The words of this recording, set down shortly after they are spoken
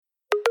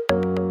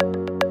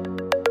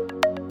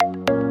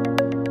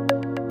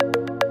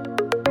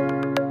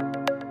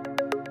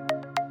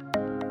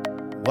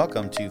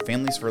welcome to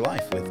Families for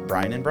Life with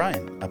Brian and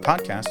Brian, a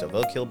podcast of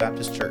Oak Hill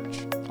Baptist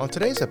Church. On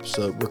today's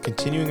episode, we're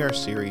continuing our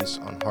series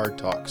on Hard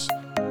Talks,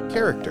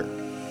 Character.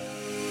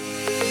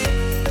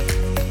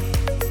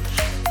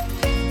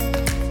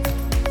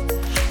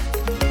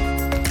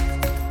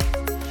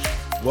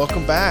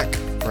 Welcome back,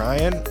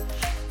 Brian.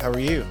 How are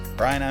you?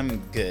 Brian, I'm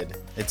good.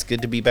 It's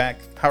good to be back.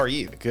 How are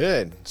you?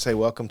 Good. Say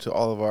welcome to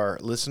all of our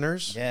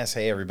listeners. Yes,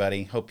 hey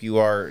everybody. Hope you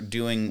are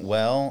doing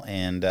well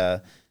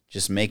and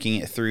just making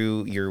it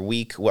through your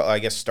week. Well, I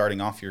guess starting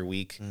off your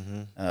week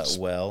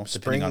well,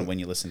 depending on when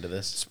you listen to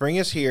this. Spring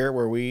is here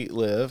where we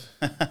live,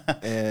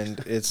 and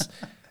it's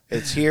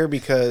here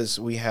because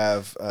we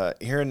have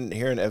here in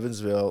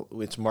Evansville.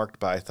 It's marked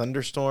by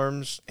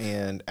thunderstorms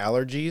and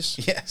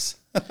allergies. Yes.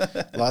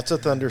 Lots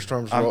of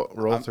thunderstorms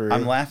roll through.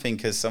 I'm laughing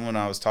because someone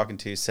I was talking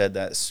to said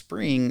that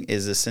spring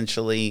is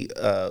essentially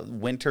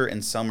winter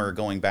and summer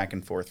going back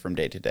and forth from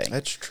day to day.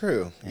 That's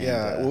true. And,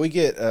 well, we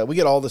get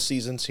all the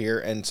seasons here,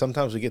 and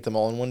sometimes we get them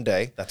all in one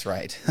day. That's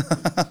right.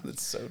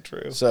 That's so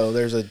true. So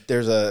there's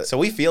a so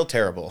we feel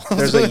terrible.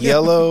 there's a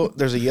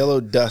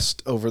yellow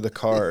dust over the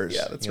cars.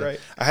 Yeah, that's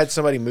right. I had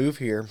somebody move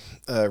here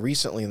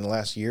recently in the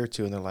last year or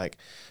two, and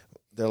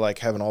they're like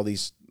having all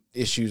these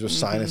issues with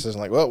sinuses.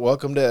 And like, well,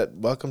 welcome to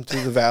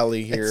the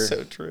valley here. It's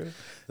so true.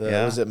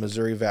 Was it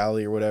Missouri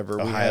Valley or whatever?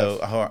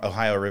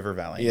 Ohio River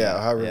Valley. Yeah,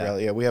 Ohio River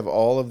Valley. Yeah, we have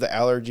all of the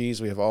allergies.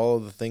 We have all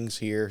of the things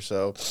here.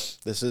 So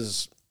this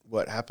is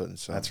what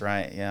happens. So. That's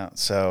right. Yeah.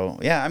 So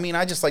I mean,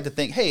 I just like to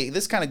think, hey,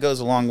 this kind of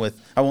goes along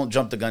with. I won't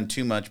jump the gun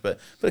too much, but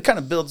it kind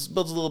of builds a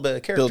little bit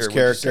of character. Builds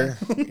character.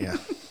 Yeah.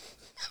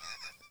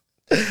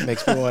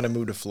 Makes me want to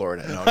move to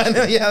Florida. No, I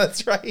know, yeah,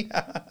 that's right.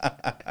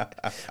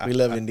 We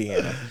love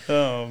Indiana.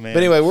 Oh, man.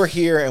 But anyway, we're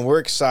here and we're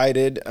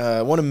excited.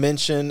 I want to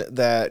mention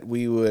that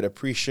we would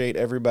appreciate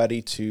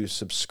everybody to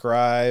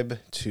subscribe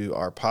to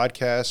our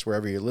podcast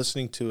wherever you're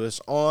listening to us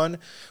on.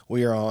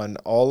 We are on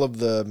all of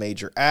the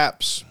major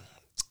apps.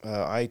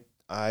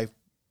 iTunes.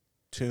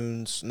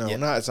 No,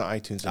 it's not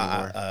iTunes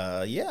anymore.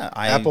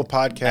 Apple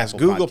Podcasts,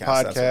 Google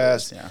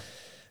Podcasts.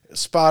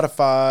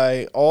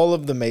 Spotify, all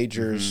of the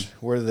majors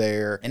were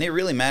there. And it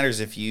really matters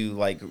if you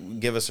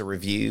give us a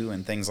review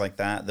and things like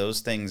that.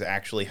 Those things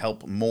actually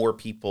help more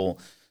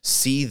people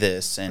see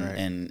this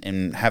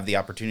and have the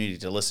opportunity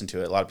to listen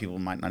to it. A lot of people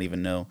might not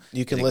even know.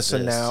 You can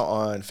listen now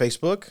on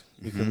Facebook.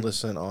 You can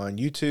listen on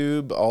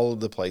YouTube, all of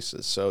the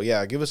places. So,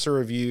 yeah, give us a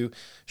review.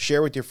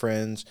 Share with your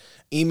friends.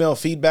 Email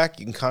feedback.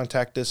 You can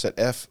contact us at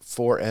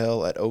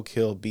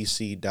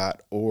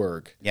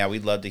f4l@oakhillbc.org. Yeah,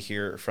 we'd love to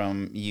hear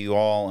from you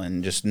all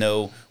and just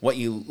know what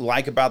you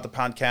like about the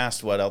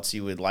podcast, what else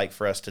you would like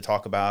for us to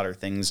talk about or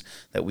things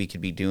that we could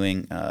be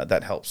doing.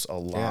 That helps a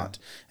lot.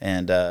 Yeah.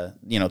 And,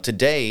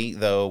 today,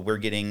 though, we're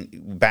getting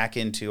back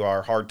into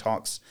our Hard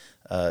Talks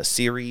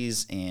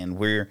series, and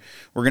we're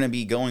going to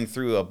be going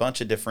through a bunch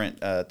of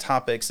different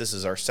topics. This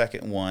is our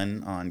second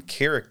one on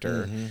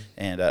character,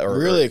 and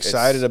we're really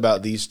excited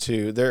about these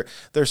two. They're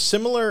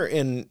similar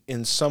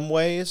in some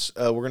ways.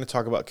 We're going to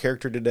talk about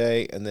character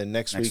today, and then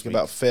next week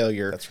about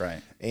failure. That's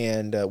right.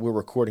 And we're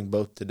recording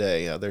both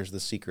today. There's the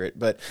secret,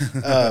 but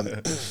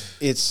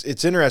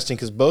it's interesting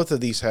because both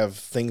of these have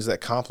things that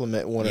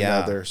complement one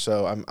another.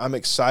 So I'm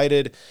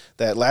excited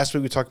that last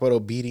week we talked about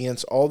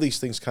obedience. All these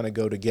things kind of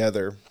go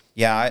together.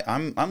 Yeah,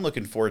 I'm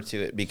looking forward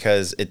to it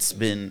because it's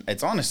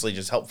honestly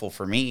just helpful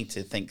for me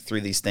to think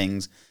through these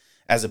things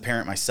as a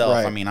parent myself.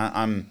 Right. I mean,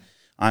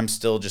 I'm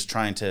still just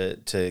trying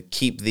to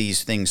keep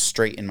these things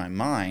straight in my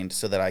mind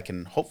so that I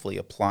can hopefully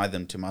apply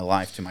them to my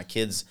life, to my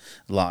kids'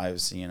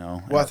 lives,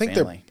 Well, I think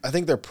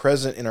they're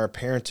present in our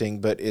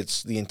parenting, but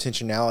it's the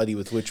intentionality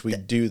with which we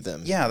do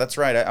them. Yeah, that's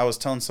right. I was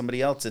telling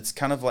somebody else, it's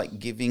kind of like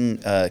giving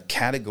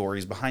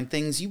categories behind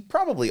things you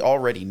probably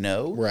already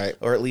know, right,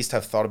 or at least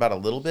have thought about a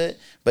little bit,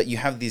 but you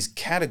have these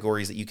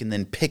categories that you can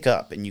then pick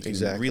up and you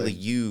can really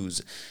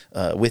use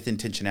with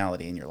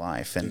intentionality in your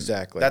life. And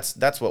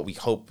that's what we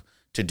hope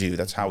to do.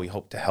 That's how we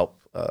hope to help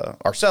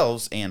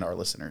ourselves and our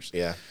listeners.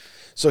 Yeah.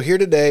 So here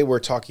today we're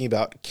talking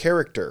about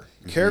character.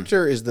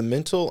 Character is the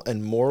mental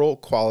and moral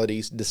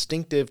qualities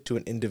distinctive to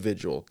an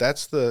individual.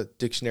 That's the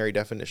dictionary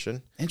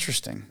definition.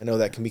 Interesting. I know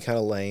that can be kind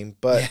of lame,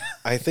 but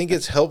I think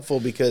it's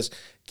helpful because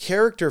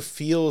character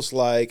feels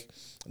like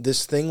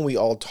this thing we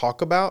all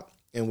talk about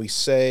and we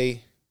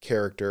say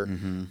character,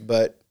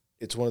 but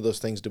it's one of those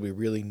things, do we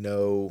really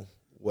know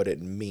what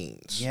it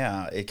means?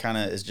 Yeah, it kind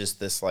of is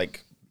just this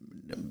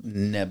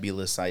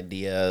nebulous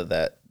idea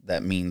that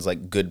means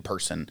good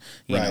person,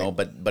 you know,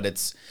 but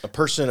it's a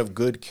person of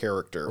good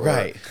character,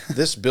 right?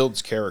 This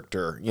builds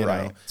character, you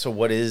know. So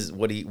what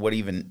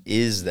even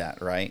is that,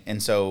 right?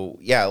 And so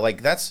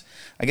that's,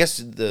 I guess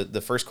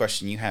the first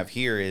question you have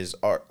here is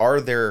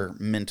are there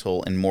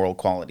mental and moral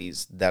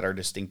qualities that are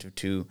distinctive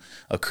to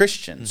a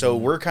Christian? So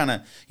we're kind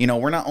of,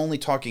 we're not only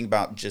talking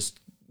about just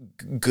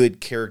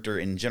good character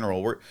in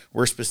general.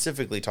 We're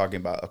specifically talking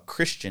about a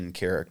Christian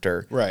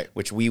character, right?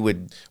 Which we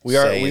are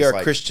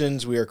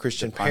Christians. We are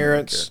Christian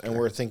parents, and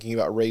we're thinking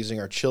about raising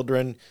our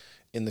children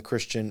in the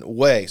Christian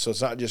way. So it's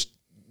not just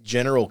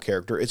general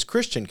character, it's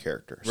Christian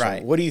character. So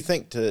Right. what do you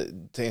think to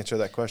answer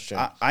that question?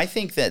 I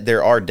think that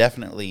there are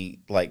definitely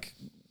like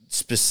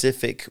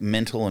specific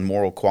mental and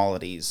moral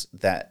qualities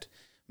that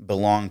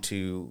belong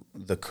to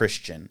the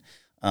Christian.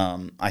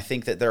 I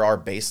think that there are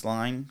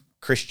baseline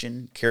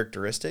Christian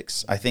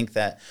characteristics. I think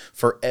that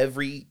for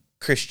every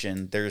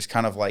Christian, there's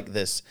kind of like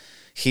this,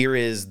 here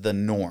is the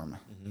norm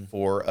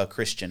for a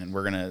Christian. And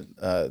we're going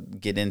to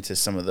get into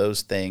some of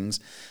those things,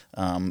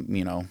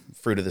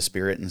 fruit of the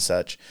Spirit and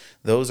such.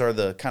 Those are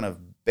the kind of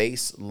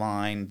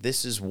baseline,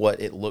 this is what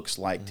it looks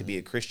like to be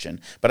a Christian.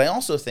 But I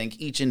also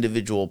think each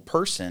individual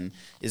person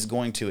is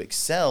going to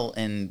excel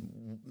in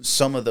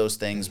some of those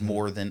things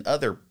more than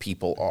other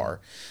people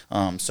are.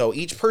 So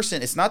each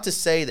person, it's not to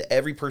say that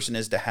every person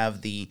is to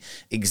have the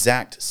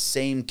exact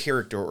same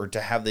character or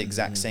to have the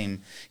exact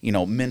same,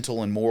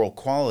 mental and moral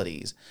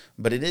qualities,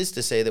 but it is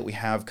to say that we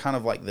have kind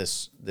of like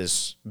this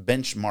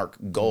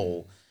benchmark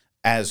goal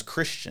as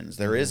Christians.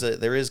 There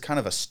is kind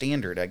of a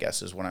standard, I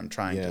guess, is what I'm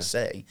trying to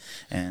say.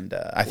 And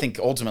I think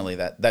ultimately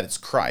that it's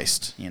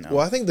Christ,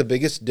 Well, I think the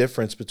biggest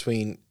difference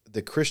between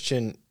the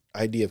Christian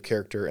idea of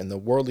character and the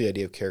worldly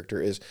idea of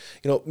character is,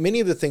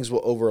 many of the things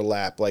will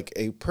overlap. Like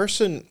a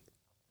person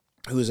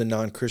who is a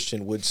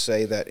non-Christian would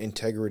say that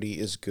integrity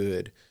is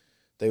good.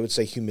 They would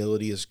say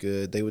humility is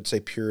good. They would say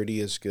purity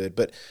is good.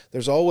 But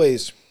there's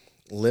always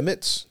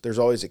limits. There's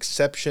always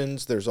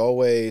exceptions. There's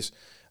always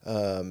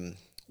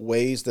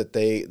ways that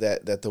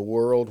the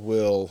world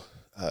will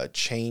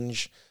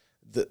change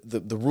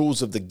the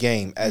rules of the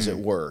game, as it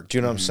were. Do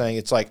you know what I'm saying?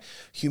 It's like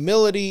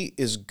humility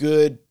is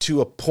good to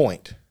a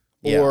point,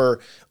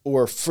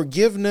 or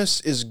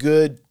forgiveness is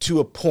good to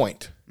a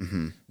point.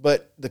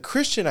 But the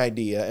Christian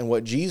idea and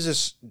what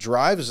Jesus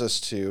drives us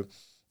to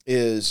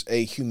is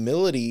a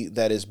humility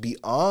that is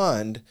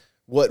beyond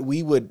what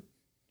we would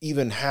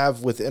even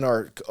have within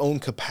our own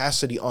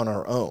capacity on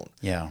our own.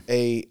 Yeah.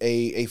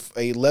 A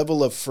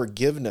level of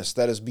forgiveness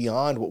that is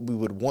beyond what we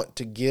would want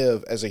to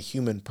give as a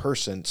human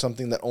person,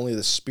 something that only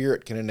the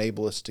Spirit can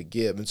enable us to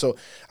give. And so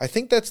I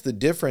think that's the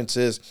difference,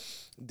 is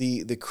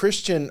the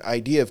Christian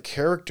idea of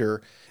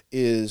character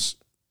is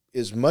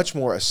much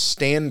more a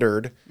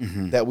standard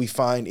that we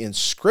find in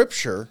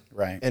Scripture,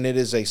 right? And it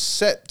is a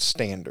set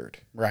standard,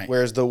 right?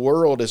 Whereas the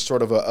world is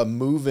sort of a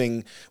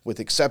moving with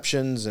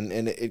exceptions, and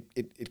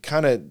it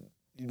kind of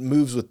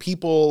moves with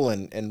people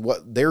and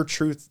what their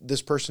truth,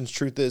 this person's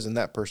truth is, and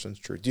that person's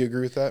truth. Do you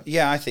agree with that?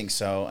 Yeah, I think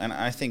so. And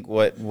I think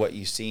what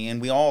you see, and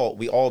we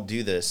all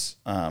do this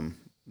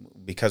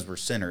because we're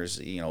sinners.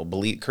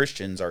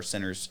 Christians are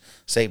sinners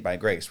saved by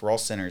grace. We're all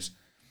sinners.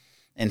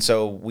 And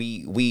so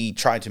we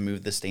try to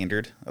move the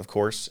standard, of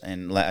course,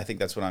 and I think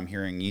that's what I'm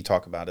hearing you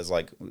talk about, is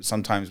like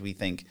sometimes we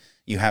think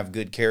you have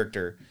good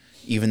character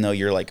even though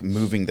you're like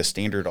moving the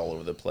standard all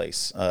over the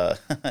place,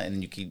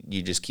 and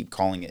you just keep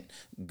calling it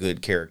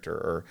good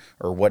character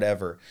or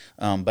whatever.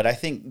 But I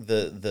think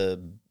the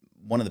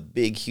one of the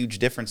big huge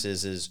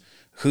differences is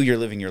who you're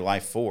living your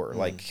life for,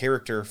 like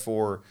character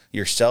for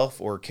yourself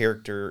or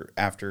character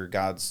after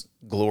God's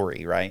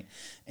glory, right?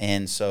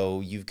 And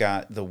so you've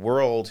got the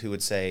world who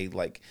would say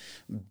like,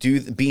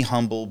 be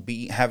humble,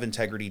 have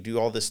integrity, do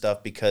all this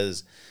stuff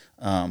because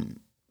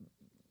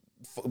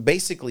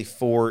basically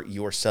for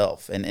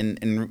yourself.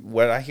 And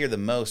what I hear the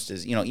most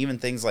is, even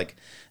things like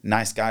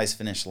nice guys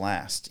finish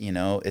last.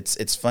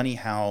 It's funny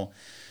how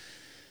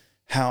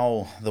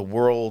the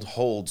world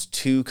holds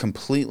two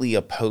completely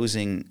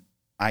opposing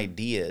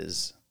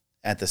ideas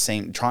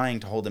trying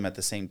to hold them at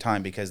the same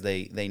time, because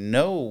they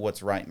know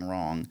what's right and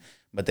wrong,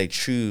 but they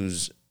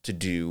choose to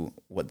do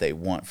what they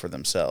want for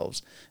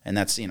themselves. And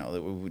that's,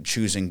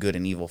 choosing good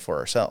and evil for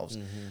ourselves.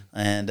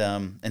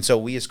 And so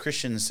we as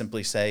Christians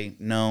simply say,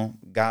 no,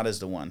 God is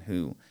the one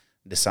who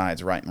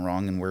decides right and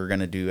wrong, and we're going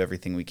to do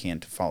everything we can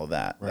to follow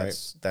that. Right.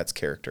 That's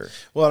character.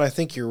 Well, and I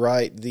think you're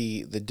right.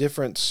 The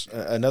difference,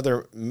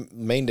 another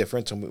main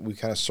difference, and we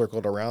kind of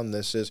circled around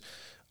this, is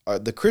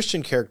the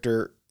Christian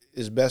character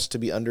is best to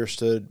be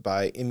understood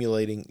by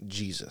emulating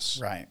Jesus.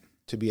 Right.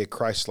 To be a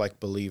Christ-like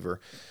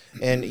believer.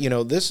 And,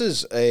 this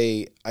is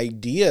a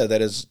idea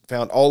that is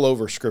found all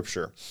over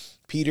Scripture.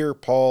 Peter,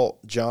 Paul,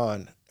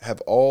 John have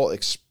all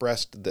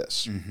expressed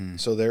this.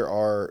 So there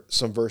are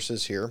some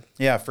verses here.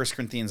 Yeah, 1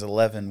 Corinthians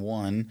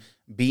 11:1,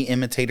 be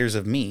imitators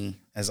of me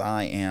as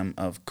I am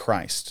of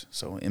Christ.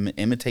 So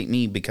imitate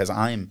me because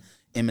I'm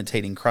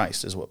imitating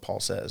Christ, is what Paul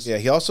says. Yeah,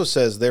 he also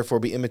says, therefore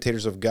be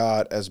imitators of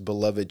God as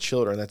beloved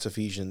children. That's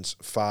Ephesians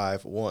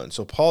 5:1.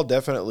 So Paul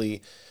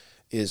definitely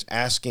is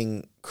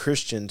asking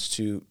Christians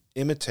to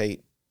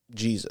imitate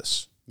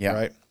Jesus. Yeah.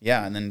 Right?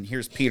 Yeah, and then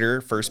here's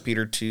Peter, 1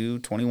 Peter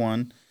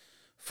 2:21.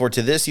 For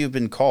to this you've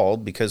been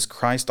called, because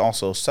Christ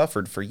also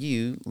suffered for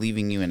you,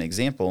 leaving you an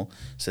example,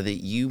 so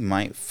that you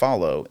might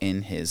follow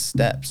in his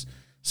steps.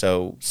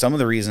 So some of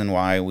the reason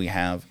why we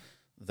have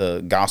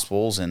the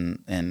Gospels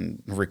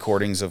and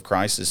recordings of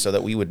Christ is so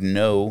that we would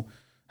know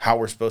how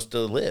we're supposed to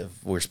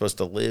live. We're supposed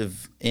to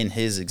live in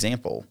his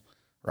example,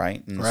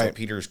 right? And so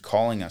Peter's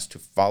calling us to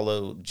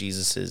follow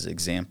Jesus's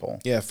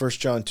example. Yeah, 1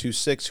 John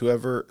 2:6,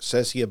 whoever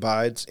says he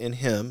abides in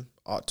him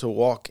ought to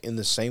walk in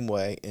the same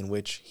way in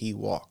which he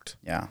walked.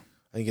 Yeah.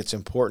 I think it's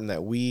important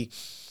that we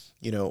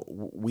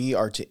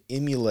are to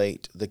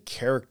emulate the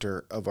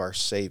character of our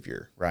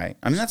Savior. Right.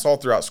 I mean, that's all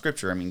throughout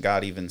Scripture. I mean,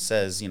 God even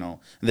says,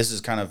 this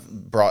is kind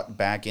of brought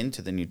back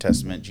into the New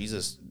Testament.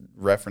 Jesus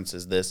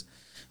references this,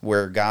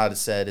 where God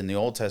said in the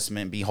Old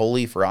Testament, "Be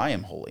holy, for I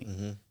am holy."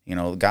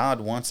 Mm-hmm.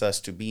 God wants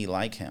us to be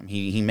like him.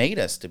 He made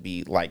us to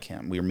be like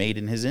him. We were made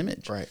in his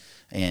image. Right.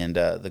 And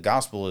the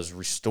gospel is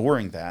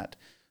restoring that.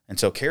 And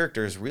so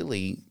character is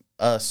really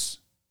us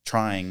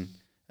trying,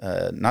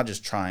 not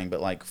just trying,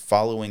 but like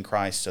following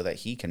Christ so that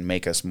he can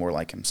make us more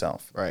like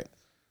himself. Right.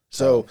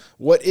 So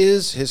what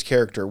is his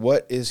character?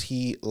 What is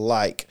he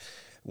like?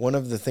 One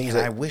of the things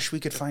that I wish we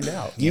could find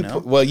out.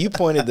 you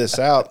pointed this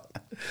out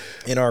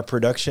in our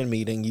production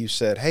meeting. You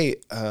said, "Hey,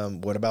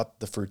 what about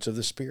the fruits of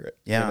the Spirit?"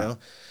 Yeah.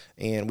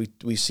 And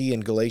we see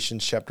in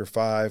Galatians chapter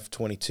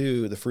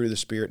 5:22, the fruit of the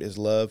Spirit is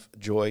love,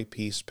 joy,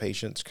 peace,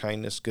 patience,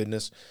 kindness,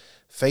 goodness,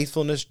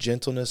 faithfulness,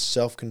 gentleness,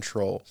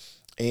 self-control.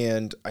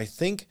 And I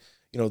think,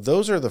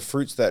 those are the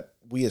fruits that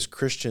we as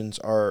Christians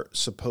are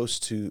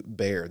supposed to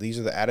bear. These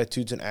are the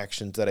attitudes and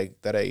actions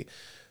that a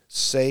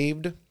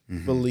saved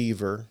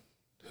believer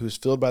who's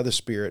filled by the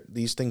Spirit,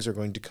 these things are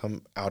going to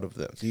come out of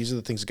them. These are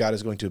the things God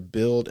is going to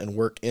build and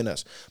work in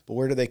us. But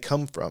where do they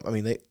come from? I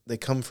mean, they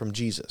come from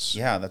Jesus.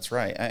 Yeah, that's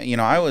right.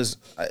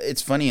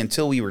 It's funny,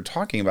 until we were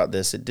talking about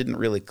this, it didn't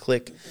really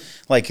click.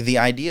 Like the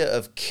idea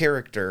of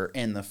character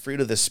and the fruit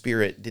of the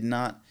Spirit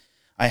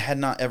I had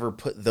not ever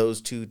put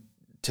those two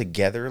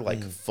together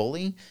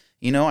fully.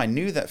 I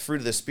knew that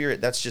fruit of the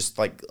Spirit, that's just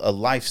like a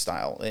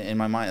lifestyle. In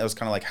my mind, that was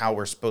kind of like how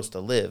we're supposed to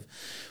live.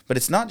 But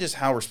it's not just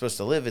how we're supposed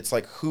to live, it's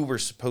like who we're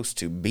supposed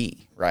to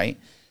be, right?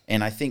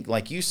 And I think,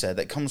 like you said,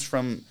 that comes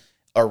from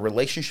our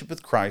relationship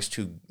with Christ,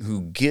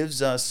 who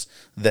gives us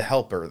the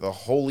helper, the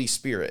Holy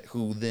Spirit,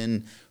 who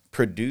then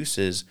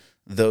produces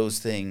those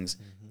things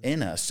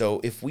in us. So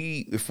if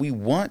we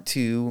want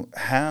to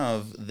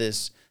have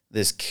this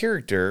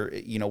character,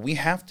 we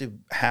have to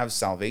have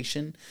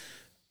salvation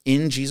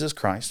in Jesus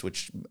Christ,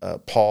 which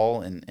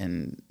Paul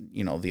and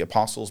the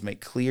apostles make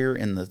clear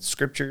in the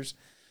Scriptures.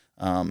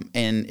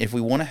 And if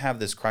we want to have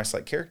this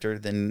Christ-like character,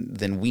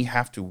 then we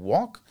have to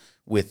walk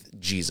with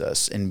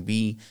Jesus and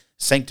be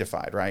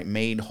sanctified, right?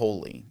 Made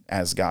holy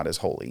as God is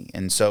holy.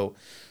 And so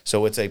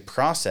it's a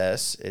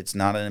process. It's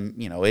not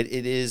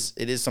it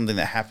is something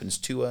that happens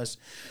to us,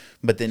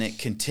 but then it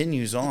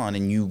continues on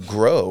and you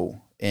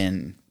grow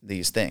in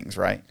these things,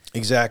 right?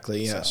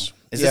 Exactly. Yes. So,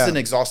 is this an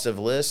exhaustive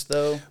list,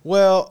 though?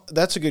 Well,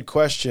 that's a good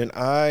question.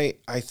 I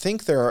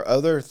think there are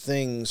other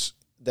things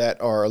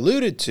that are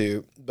alluded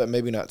to, but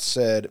maybe not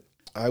said.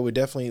 I would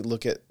definitely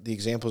look at the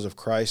examples of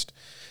Christ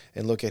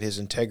and look at his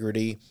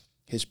integrity,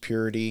 his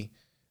purity,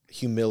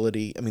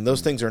 humility. I mean,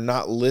 those things are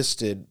not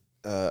listed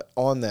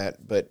on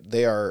that, but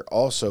they are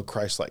also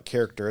Christ-like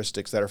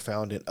characteristics that are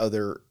found in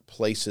other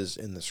places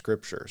in the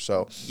Scripture.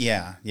 So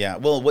yeah.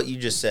 Well, what you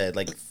just said,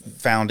 like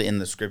found in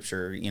the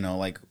Scripture,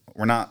 like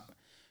we're not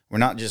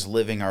just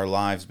living our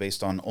lives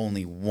based on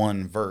only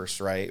one verse,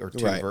 right, or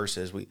two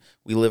verses. We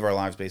live our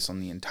lives based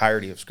on the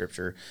entirety of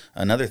Scripture.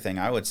 Another thing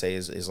I would say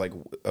is like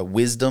a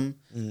wisdom.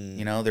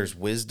 There's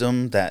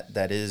wisdom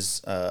that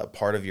is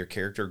part of your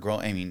character.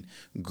 Growing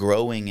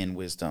in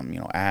wisdom.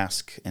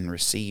 Ask and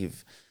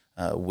receive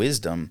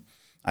wisdom.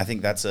 I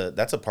think that's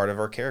a part of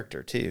our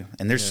character too.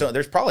 And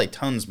there's probably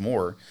tons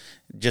more.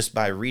 Just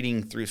by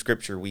reading through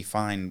Scripture, we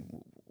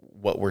find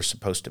what we're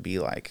supposed to be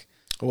like.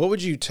 What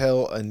would you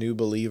tell a new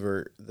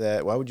believer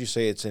why would you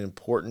say it's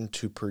important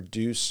to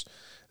produce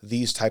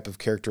these type of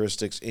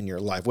characteristics in your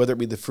life, whether it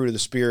be the fruit of the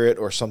Spirit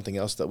or something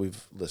else that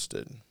we've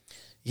listed?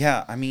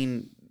 Yeah,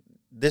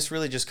 this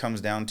really just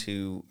comes down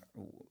to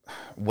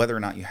whether or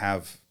not you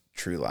have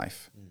true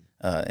life.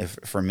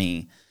 For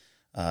me,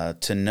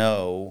 to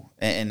know,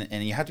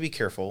 and you have to be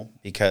careful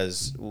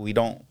because we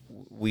don't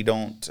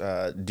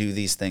do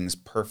these things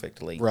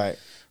perfectly. Right.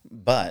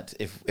 But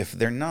if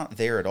they're not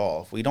there at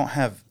all, if we don't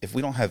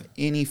have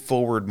any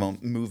forward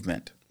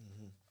movement,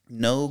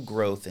 no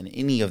growth in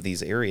any of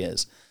these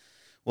areas,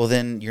 well,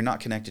 then you're not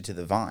connected to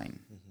the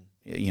vine.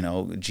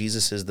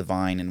 Jesus is the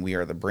vine and we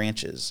are the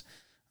branches.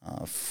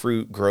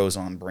 Fruit grows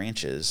on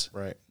branches.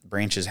 Right.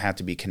 Branches have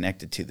to be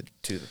connected to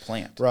the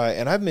plant. Right.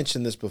 And I've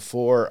mentioned this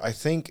before. I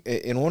think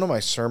in one of my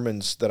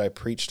sermons that I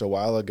preached a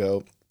while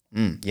ago,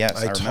 yes,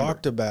 I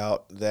talked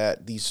about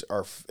that these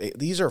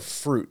are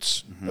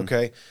fruits.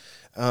 Okay.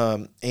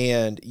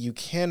 And you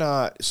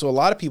cannot, so a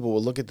lot of people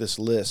will look at this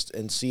list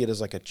and see it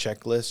as like a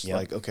checklist. Yep.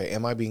 Like, okay,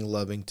 am I being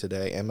loving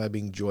today? Am I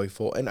being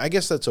joyful? And I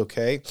guess that's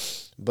okay.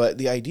 But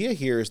the idea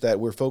here is that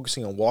we're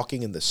focusing on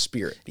walking in the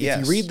Spirit. Yes.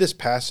 If you read this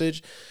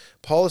passage,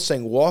 Paul is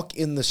saying, walk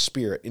in the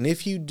Spirit. And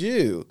if you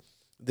do,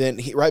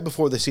 then right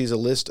before this, he's a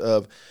list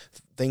of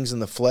things in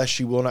the flesh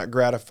you will not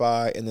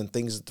gratify, and then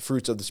the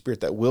fruits of the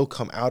Spirit that will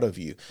come out of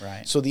you.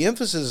 Right. So the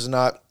emphasis is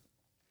not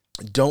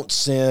don't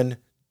sin,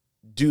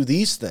 do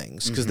these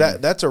things, because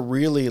that's a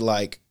really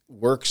like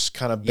works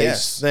kind of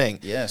based thing.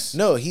 Yes.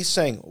 No, he's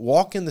saying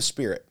walk in the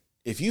Spirit.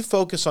 If you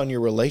focus on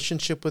your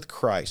relationship with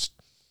Christ,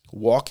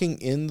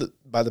 walking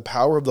by the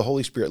power of the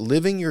Holy Spirit,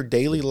 living your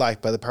daily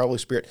life by the power of the Holy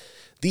Spirit,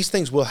 these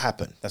things will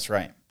happen. That's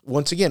right.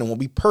 Once again, it won't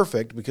be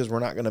perfect because we're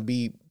not going to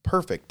be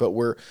perfect, but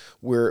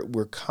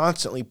we're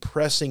constantly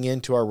pressing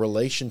into our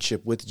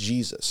relationship with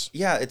Jesus.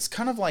 Yeah, it's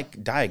kind of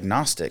like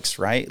diagnostics,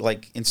 right?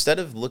 Like instead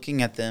of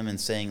looking at them and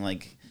saying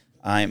like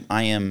I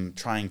am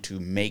trying to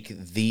make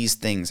these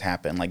things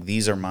happen, like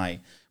these are my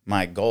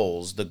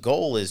goals. The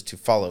goal is to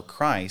follow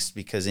Christ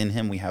because in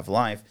him we have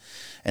life.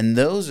 And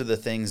those are the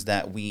things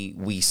that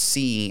we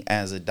see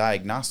as a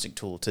diagnostic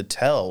tool to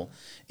tell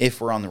if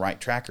we're on the right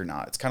track or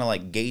not. It's kind of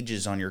like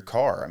gauges on your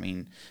car. I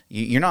mean,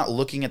 you're not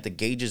looking at the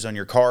gauges on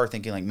your car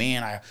thinking like,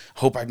 man, I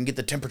hope I can get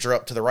the temperature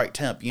up to the right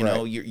temp. You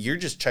know, you're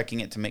just checking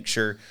it to make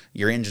sure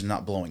your engine's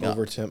not blowing up.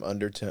 Over temp,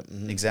 under temp.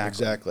 Mm-hmm.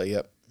 Exactly.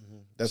 Yep. Mm-hmm.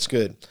 That's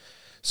good.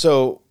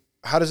 So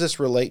how does this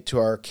relate to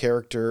our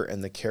character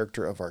and the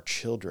character of our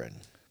children?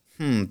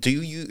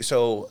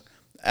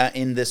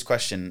 In this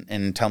question,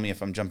 and tell me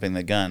if I'm jumping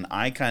the gun,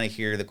 I kind of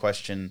hear the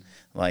question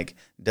like,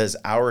 does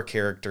our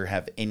character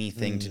have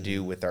anything to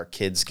do with our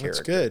kids'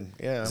 character? That's good.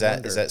 Yeah.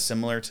 Is that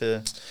similar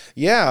to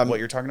what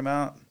you're talking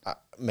about?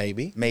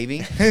 Maybe.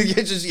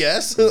 Just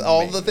yes,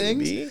 all the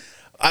things.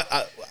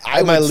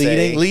 Am I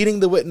leading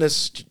the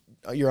witness,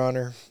 Your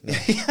Honor? No.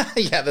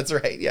 Yeah, that's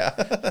right.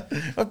 Yeah.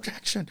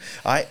 Objection.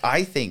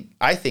 I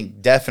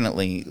think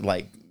definitely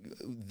like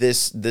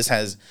this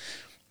has.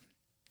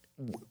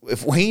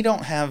 If we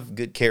don't have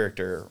good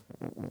character,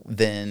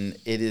 then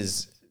it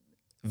is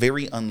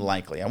very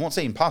unlikely. I won't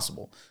say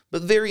impossible,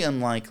 but very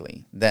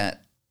unlikely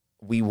that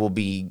we will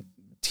be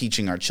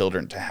teaching our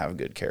children to have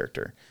good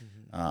character.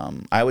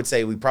 I would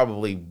say we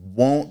probably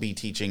won't be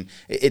teaching.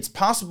 It's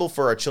possible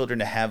for our children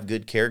to have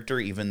good character,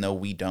 even though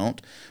we don't,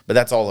 but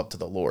that's all up to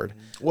the Lord.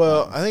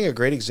 Well, I think a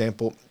great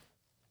example,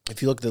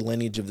 if you look at the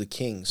lineage of the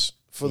kings,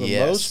 for the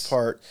most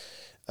part,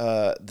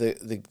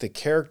 the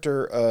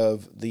character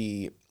of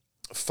the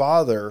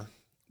father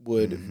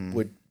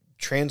would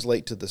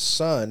translate to the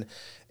son,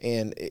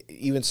 and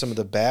even some of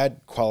the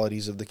bad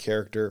qualities of the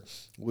character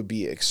would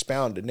be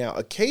expounded. Now,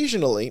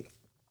 occasionally,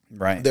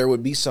 there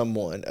would be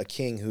someone, a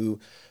king, who,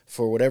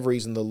 for whatever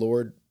reason, the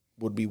Lord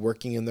would be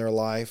working in their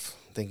life,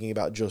 thinking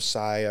about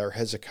Josiah or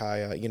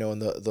Hezekiah,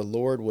 and the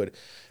Lord would,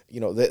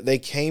 they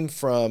came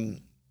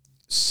from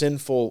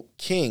sinful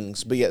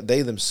kings, but yet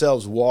they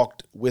themselves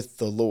walked with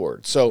the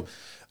Lord. So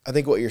I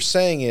think what you're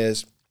saying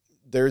is,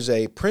 there's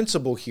a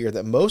principle here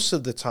that most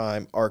of the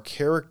time our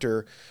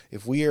character,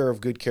 if we are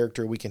of good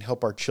character, we can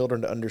help our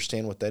children to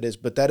understand what that is.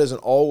 But that doesn't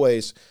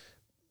always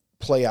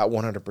play out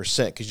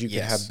 100% because you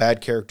can have bad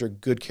character,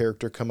 good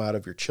character come out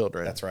of your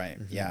children. That's right.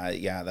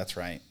 Mm-hmm. Yeah, that's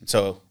right.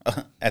 So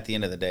at the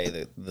end of the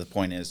day, the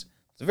point is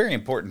it's very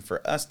important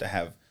for us to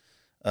have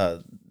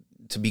to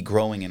be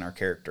growing in our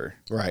character.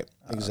 Right.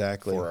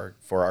 Exactly.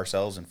 For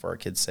ourselves and for our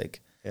kids'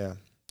 sake. Yeah.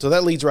 So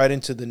that leads right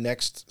into the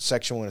next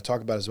section we want to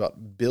talk about is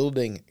about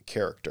building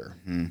character.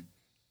 Mm-hmm.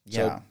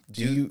 Yeah.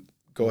 So you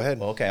go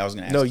ahead? Well, okay, I was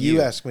going to ask you. No,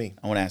 you ask me.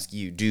 I want to ask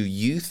you, do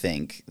you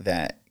think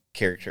that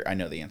character, I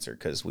know the answer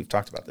because we've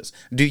talked about this.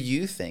 Do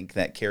you think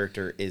that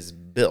character is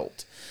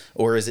built,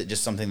 or is it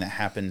just something that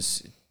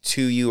happens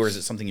to you, or is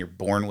it something you're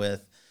born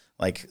with?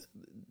 Like,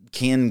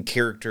 can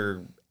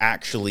character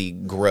actually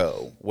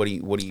grow? What do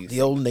you think?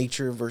 The old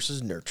nature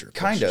versus nurture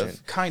question.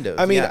 Kind of.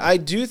 I mean, I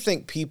do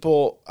think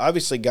people,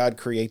 obviously God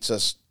creates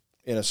us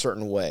in a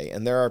certain way,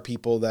 and there are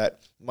people that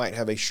might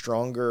have a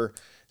stronger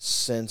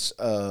sense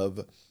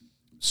of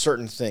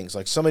certain things.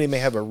 Like somebody may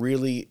have a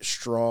really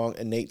strong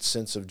innate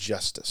sense of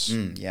justice.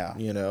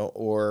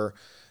 Or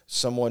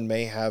someone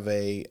may have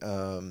a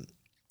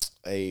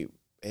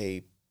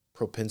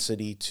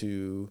propensity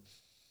to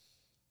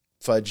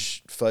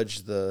fudge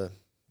the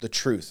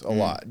truth a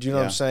lot. Do you know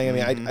what I'm saying?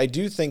 I mean, I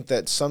do think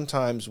that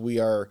sometimes we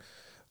are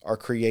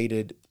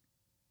created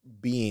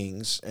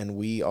beings, and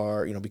we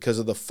are, because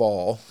of the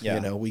fall,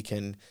 we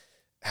can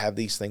have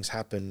these things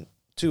happen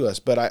to us.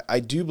 But I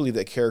do believe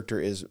that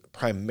character is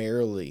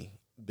primarily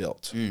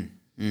built.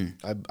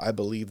 I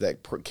believe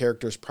that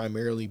character is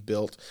primarily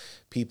built.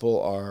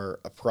 People are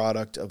a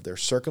product of their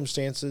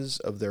circumstances,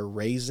 of their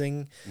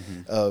raising,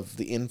 of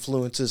the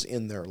influences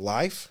in their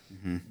life,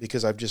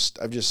 because I've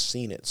just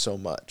seen it so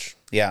much.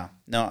 Yeah.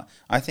 No,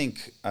 I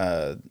think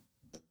to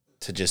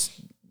just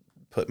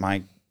put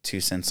my 2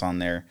 cents on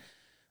there,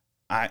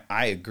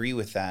 I agree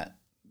with that.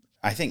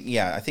 I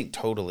think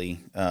totally.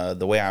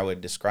 The way I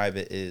would describe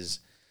it is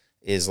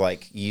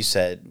like you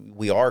said,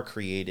 we are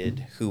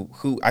created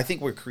who I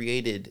think we're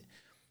created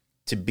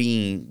to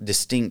be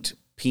distinct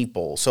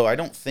people. So I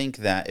don't think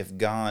that if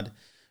God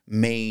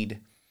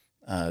made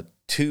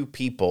 2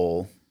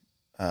 people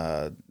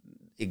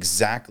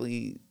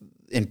exactly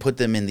and put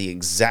them in the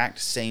exact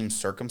same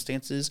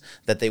circumstances,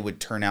 that they would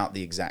turn out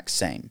the exact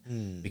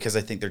same, because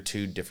I think they're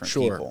 2 different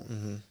people.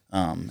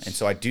 And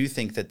so I do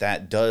think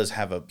that does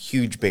have a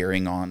huge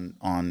bearing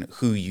on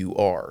who you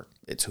are.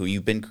 It's who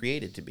you've been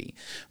created to be.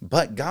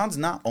 But God's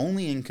not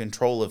only in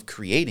control of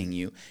creating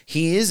you,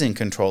 he is in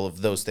control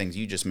of those things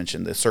you just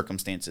mentioned, the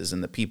circumstances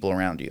and the people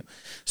around you.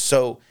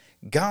 So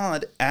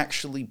God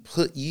actually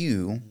put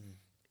you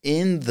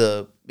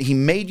he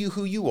made you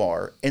who you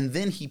are, and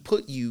then he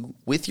put you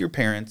with your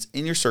parents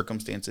in your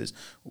circumstances,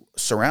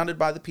 surrounded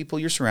by the people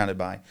you're surrounded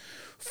by,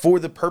 for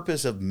the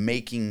purpose of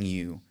making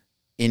you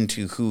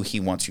into who he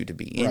wants you to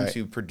be,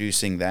 into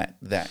producing that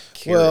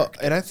character. Well,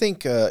 and I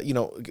think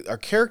our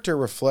character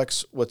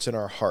reflects what's in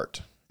our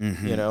heart.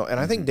 You know, and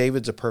I think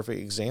David's a perfect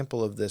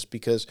example of this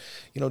because,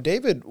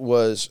 David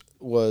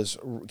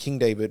King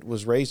David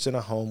was raised in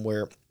a home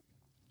where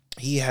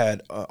he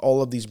had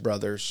all of these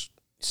brothers,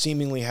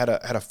 seemingly had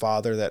a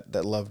father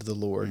that loved the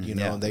Lord,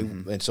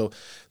 and so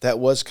that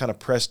was kind of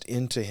pressed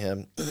into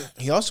him.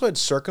 He also had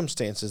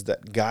circumstances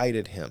that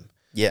guided him.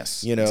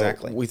 Yes,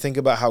 exactly. We think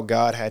about how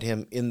God had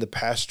him in the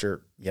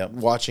pasture,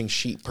 watching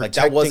sheep,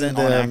 protecting that wasn't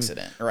them, on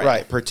accident,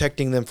 right?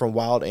 Protecting them from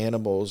wild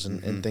animals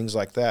and things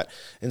like that.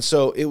 And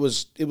so it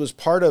was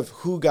part of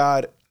who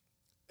God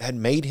had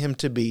made him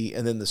to be,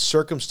 and then the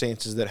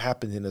circumstances that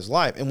happened in his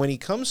life. And when he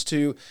comes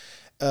to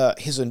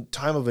his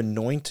time of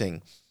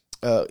anointing,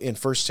 in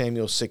 1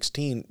 Samuel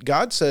 16,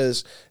 God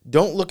says,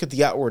 don't look at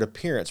the outward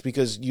appearance,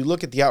 because you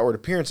look at the outward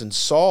appearance, and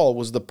Saul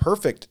was the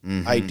perfect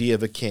idea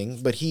of a king,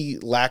 but he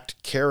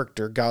lacked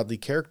character, godly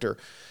character.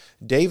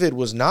 David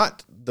was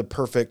not the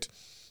perfect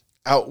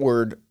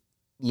outward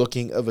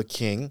looking of a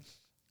king,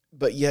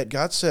 but yet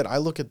God said, I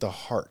look at the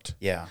heart.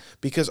 Yeah.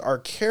 Because our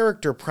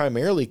character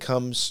primarily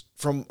comes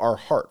from our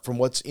heart, from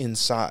what's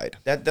inside.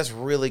 That's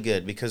really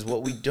good, because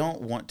what we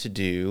don't want to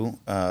do,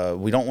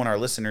 we don't want our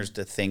listeners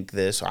to think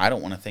this, or I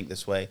don't want to think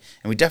this way,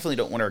 and we definitely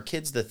don't want our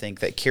kids to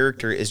think that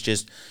character is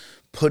just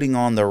putting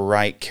on the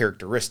right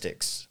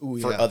characteristics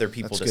for other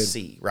people to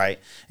see, right?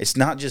 It's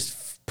not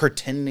just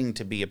pretending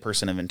to be a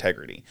person of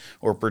integrity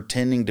or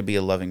pretending to be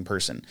a loving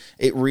person.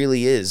 It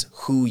really is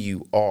who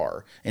you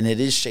are, and it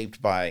is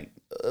shaped by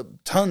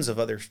tons of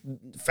other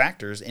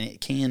factors, and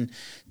it can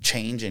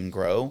change and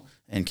grow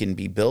and can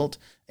be built.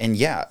 And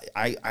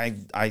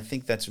I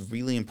think that's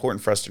really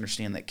important for us to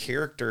understand that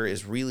character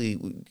is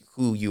really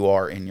who you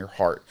are in your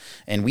heart.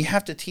 And we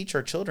have to teach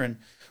our children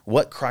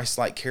what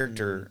Christ-like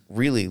character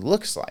really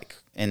looks like.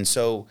 And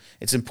so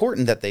it's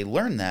important that they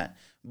learn that.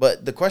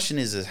 But the question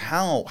is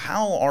how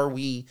are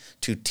we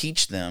to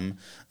teach them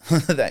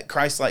that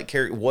Christ-like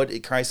character,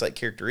 what Christ-like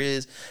character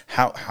is,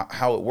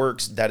 how it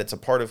works, that it's a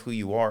part of who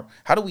you are?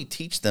 How do we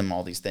teach them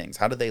all these things?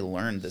 How do they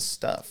learn this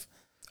stuff?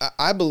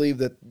 I believe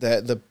that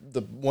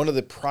the one of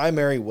the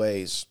primary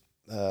ways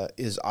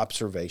is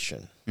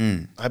observation.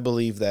 I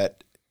believe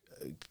that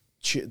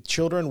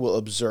children will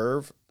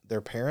observe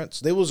their parents.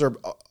 They will observe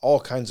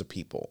all kinds of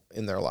people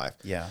in their life.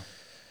 Yeah.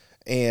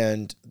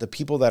 And the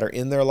people that are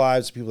in their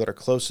lives, the people that are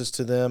closest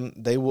to them,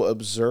 they will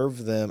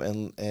observe them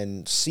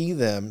and see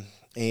them,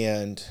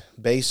 and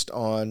based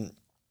on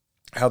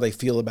how they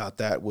feel about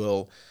that,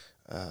 will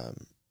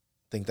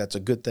think that's a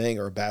good thing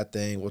or a bad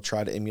thing. Will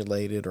try to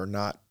emulate it or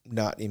not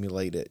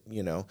emulate it,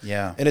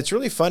 Yeah. And it's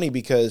really funny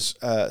because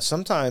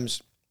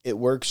sometimes it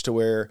works to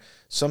where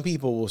some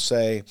people will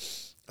say,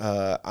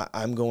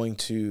 I'm going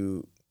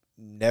to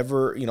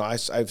never,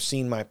 I've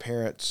seen my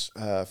parents,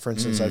 for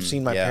instance, I've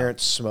seen my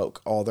parents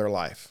smoke all their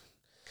life.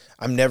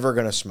 I'm never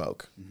going to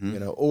smoke,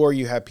 or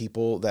you have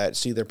people that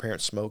see their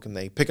parents smoke and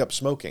they pick up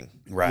smoking,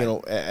 right,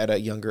 at a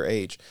younger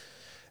age.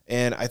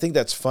 And I think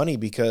that's funny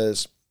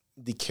because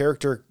the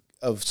character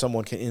of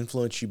someone can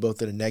influence you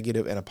both in a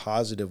negative and a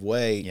positive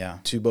way,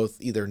 to both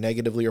either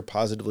negatively or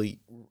positively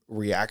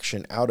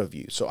reaction out of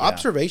you. So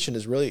observation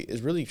is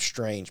really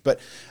strange. But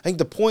I think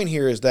the point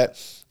here is that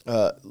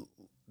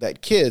that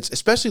kids,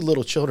 especially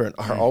little children,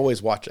 are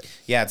always watching.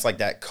 Yeah, it's like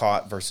that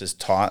caught versus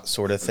taught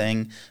sort of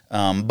thing.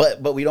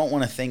 But we don't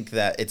want to think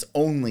that it's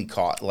only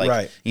caught,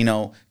 like,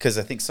 because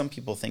I think some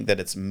people think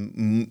that it's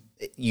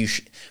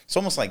it's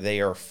almost like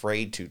they are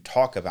afraid to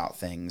talk about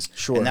things.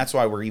 Sure. And that's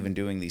why we're even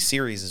doing these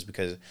series, is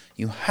because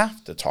you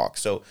have to talk.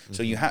 So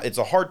it's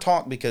a hard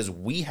talk because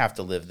we have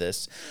to live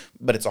this,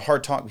 but it's a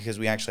hard talk because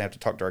we actually have to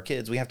talk to our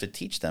kids. We have to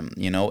teach them,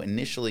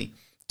 initially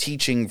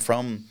teaching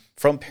from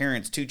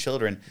parents to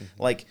children,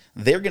 like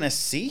they're going to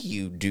see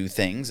you do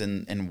things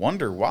and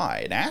wonder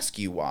why and ask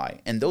you why.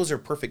 And those are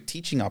perfect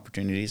teaching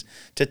opportunities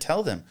to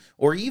tell them,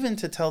 or even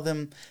to tell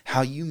them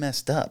how you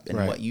messed up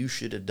and what you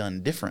should have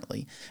done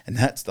differently. And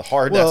that's that's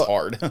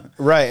hard.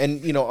 Right.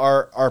 And,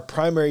 our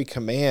primary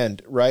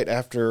command right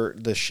after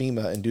the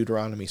Shema in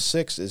Deuteronomy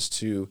 6 is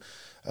to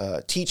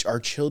teach our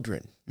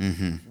children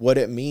what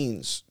it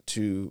means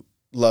to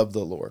love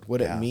the Lord,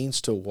 what it means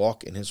to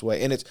walk in his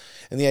way. And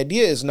the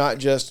idea is not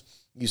just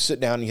you sit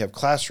down and you have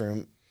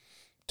classroom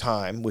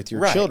time with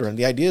your children.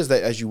 The idea is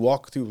that as you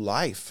walk through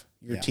life,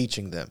 you're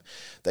teaching them,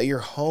 that your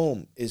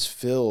home is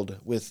filled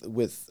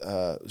with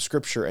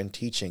scripture and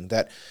teaching,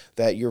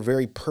 that your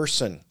very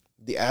person,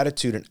 the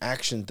attitude and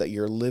action that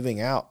you're living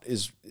out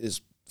is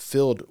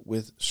filled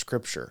with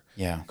scripture.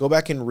 Yeah. Go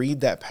back and read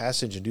that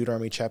passage in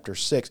Deuteronomy chapter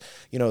 6.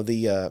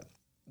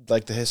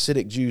 Like the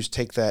Hasidic Jews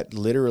take that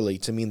literally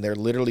to mean they're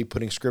literally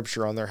putting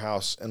scripture on their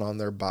house and on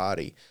their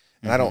body.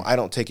 And I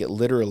don't take it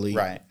literally.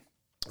 Right.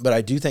 But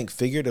I do think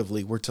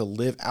figuratively we're to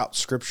live out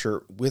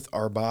scripture with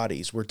our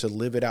bodies. We're to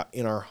live it out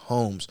in our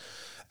homes,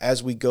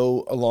 as we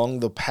go along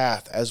the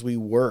path, as we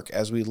work,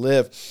 as we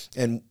live.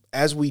 And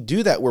as we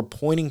do that, we're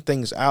pointing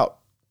things out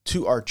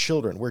to our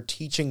children. We're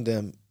teaching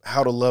them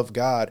how to love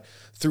God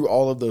through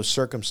all of those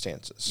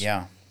circumstances.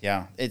 Yeah.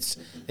 Yeah. It's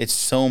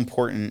so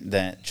important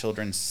that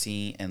children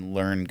see and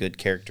learn good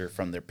character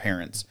from their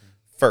parents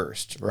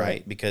first,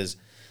 right? Because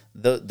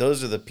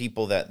those are the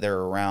people that they're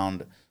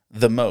around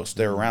the most.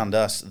 They're around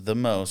us the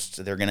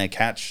most. They're going to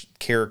catch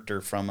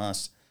character from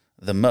us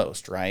the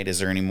most, right? Is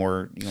there any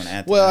more you want to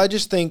add to Well, that? I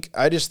just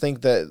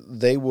think that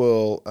they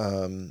will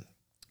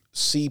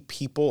see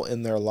people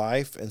in their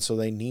life, and so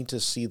they need to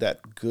see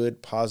that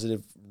good,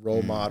 positive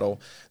role model,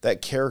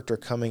 that character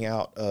coming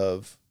out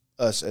of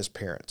us as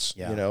parents.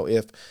 Yeah. You know,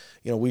 if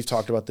we've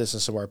talked about this in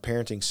some of our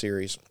parenting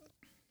series.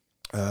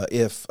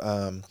 If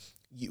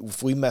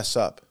we mess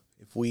up,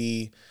 if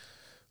we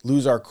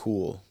lose our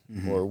cool,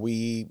 or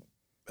we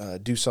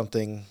do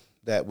something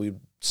that we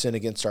sin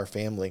against our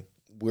family,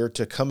 we're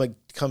to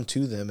come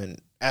to them and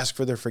ask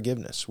for their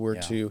forgiveness. We're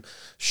to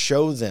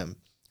show them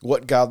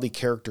what godly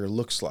character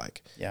looks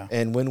like. Yeah.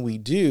 And when we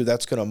do,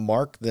 that's going to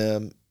mark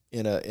them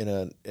in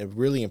a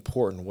really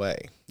important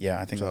way. Yeah,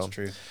 I think that's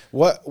true.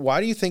 Why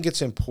do you think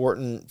it's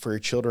important for your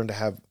children to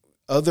have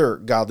other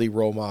godly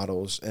role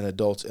models and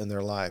adults in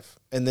their life?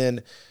 And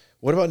then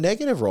what about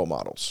negative role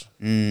models?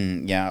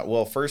 Yeah.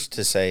 Well, first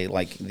to say,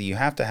 like, you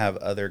have to have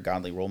other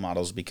godly role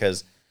models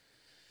because,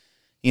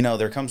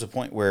 there comes a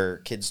point where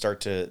kids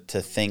start to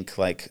think,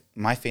 like,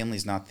 my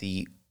family's not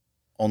the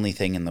only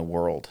thing in the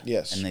world.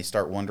 Yes. And they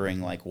start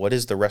wondering, like, what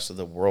is the rest of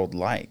the world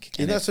like?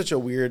 Isn't that such a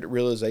weird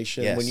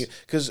realization?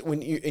 Yes.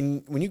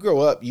 When you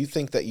grow up, you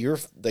think that you're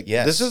like,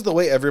 Yes. this is the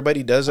way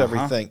everybody does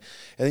everything.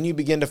 And then you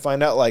begin to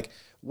find out, like,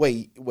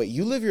 wait,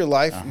 you live your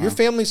life. Your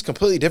family's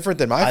completely different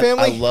than my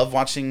family. I love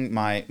watching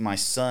my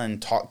son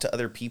talk to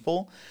other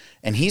people,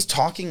 and he's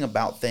talking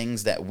about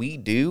things that we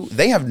do.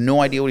 They have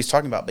no idea what he's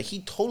talking about, but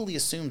he totally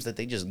assumes that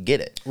they just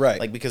get it. Right.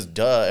 Like, because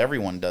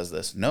everyone does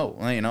this. No,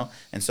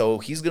 and so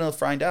he's going to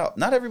find out.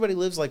 Not everybody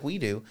lives like we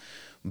do,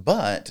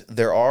 but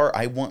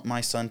I want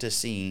my son to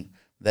see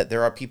that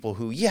there are people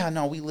who,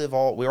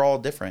 we're all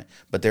different,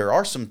 but there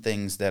are some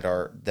things that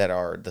are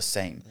the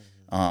same.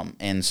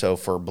 And so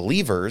for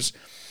believers,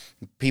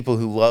 people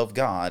who love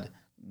God,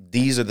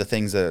 these are the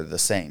things that are the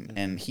same.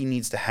 And he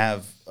needs to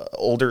have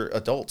older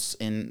adults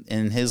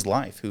in his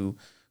life who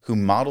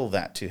model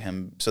that to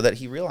him so that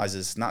he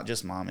realizes it's not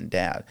just mom and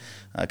dad.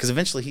 Because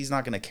eventually he's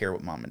not going to care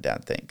what mom and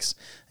dad thinks.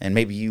 And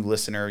maybe you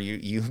listener,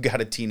 you've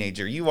got a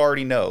teenager, you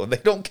already know they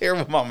don't care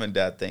what mom and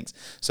dad thinks.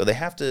 So they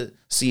have to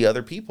see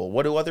other people.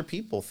 What do other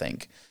people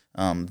think?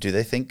 Do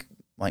they think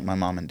like my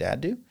mom and dad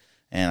do?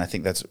 And I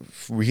think that's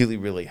really,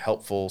 really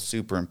helpful,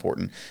 super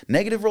important.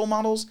 Negative role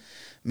models,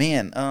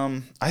 man,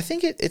 I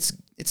think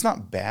it's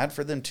not bad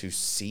for them to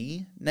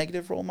see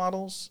negative role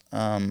models,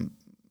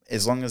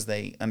 as long as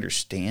they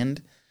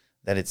understand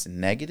that it's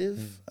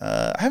negative.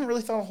 I haven't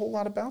really thought a whole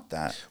lot about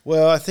that.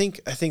 Well, I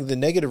think the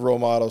negative role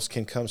models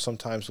can come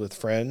sometimes with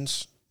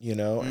friends,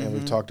 and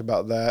we've talked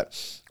about that,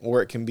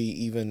 or it can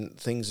be even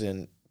things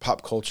in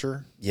pop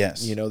culture,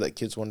 Yes. that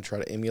kids want to try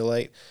to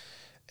emulate.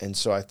 And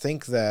so I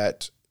think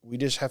that we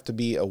just have to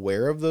be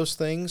aware of those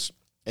things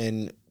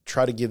and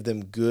try to give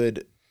them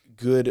good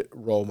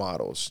role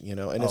models,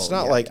 and it's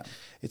not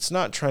it's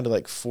not trying to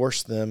like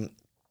force them,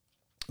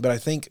 but I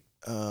think,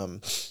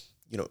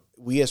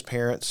 we as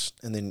parents,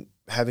 and then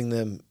having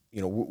them,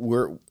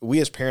 we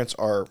as parents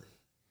are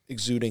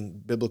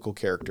exuding biblical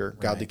character,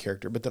 godly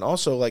character, but then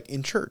also like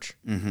in church,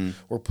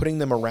 we're putting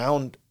them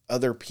around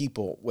other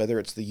people, whether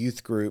it's the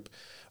youth group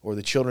or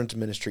the children's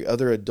ministry,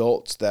 other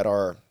adults that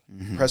are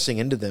pressing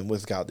into them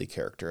with godly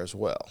character as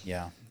well.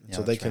 Yeah.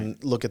 So they can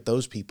look at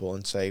those people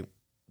and say,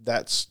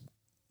 that's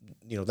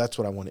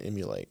what I want to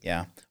emulate.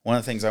 Yeah. One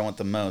of the things I want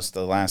the most,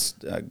 the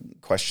last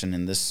question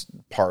in this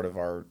part of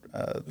our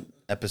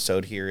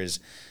episode here is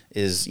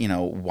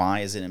why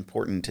is it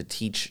important to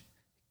teach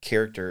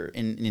character,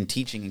 in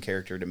teaching and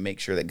character, to make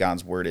sure that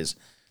God's word is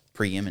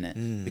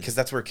preeminent? Because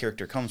that's where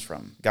character comes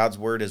from. God's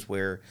word is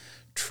where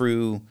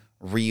true,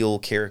 real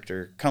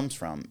character comes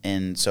from.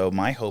 And so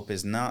my hope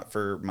is not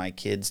for my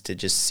kids to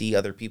just see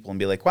other people and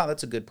be like, wow,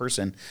 that's a good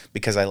person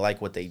because I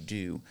like what they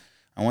do.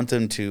 I want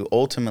them to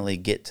ultimately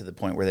get to the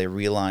point where they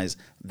realize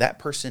that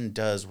person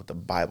does what the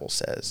Bible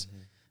says,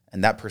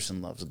 and that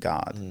person loves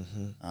God.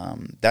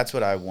 That's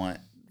what I want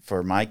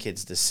for my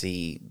kids to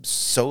see,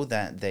 so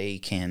that they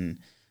can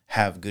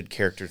have good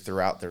character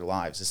throughout their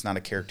lives. It's not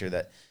a character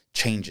that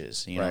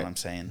changes. You know what I'm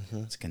saying?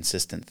 It's a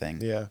consistent thing.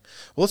 Yeah.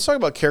 Well, let's talk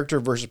about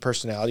character versus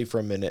personality for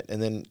a minute,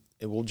 and then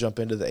we'll jump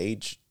into the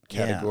age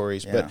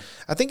categories. Yeah. But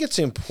I think it's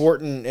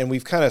important, and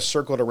we've kind of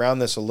circled around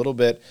this a little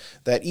bit,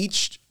 that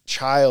each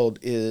child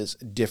is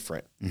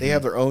different. They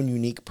have their own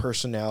unique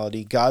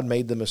personality. God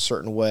made them a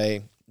certain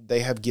way. They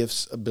have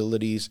gifts,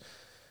 abilities.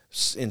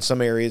 In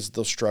some areas,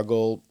 they'll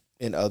struggle.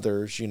 In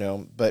others,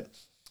 But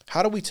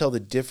how do we tell the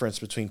difference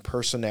between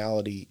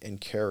personality and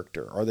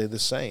character? Are they the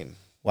same?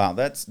 Wow,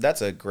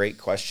 that's a great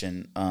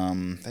question.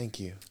 Thank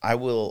you. I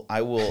will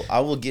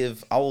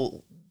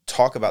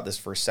talk about this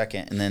for a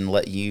second and then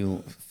let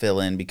you fill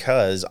in,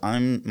 because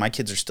my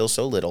kids are still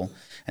so little,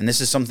 and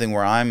this is something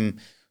where I'm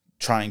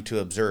trying to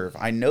observe.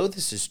 I know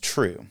this is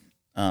true.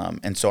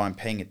 And so I'm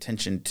paying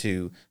attention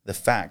to the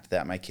fact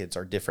that my kids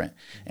are different,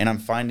 and I'm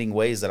finding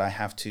ways that I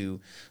have to,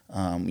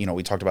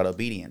 we talked about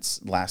obedience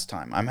last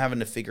time. I'm having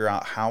to figure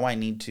out how I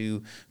need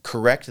to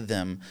correct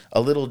them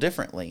a little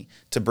differently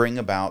to bring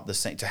about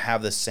to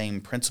have the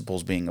same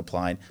principles being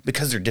applied,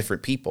 because they're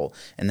different people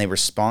and they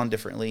respond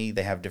differently.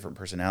 They have different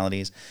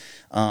personalities.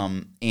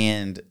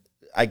 And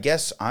I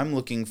guess I'm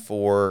looking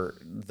for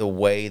the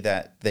way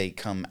that they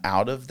come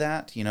out of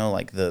that,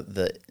 like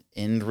the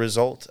end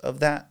result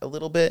of that a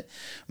little bit,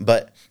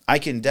 but I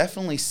can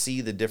definitely see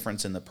the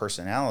difference in the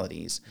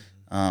personalities.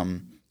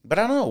 But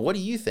I don't know. What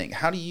do you think?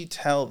 How do you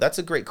tell? That's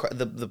a great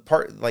the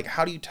part. Like,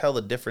 how do you tell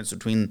the difference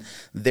between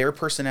their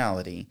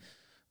personality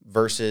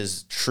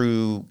versus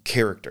true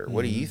character?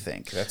 What do you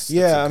think? That's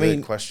a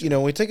good question.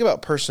 When we think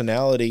about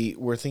personality,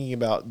 we're thinking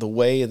about the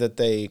way that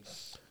they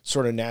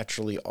sort of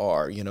naturally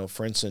are.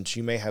 For instance,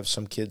 you may have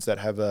some kids that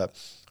have a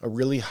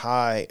really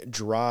high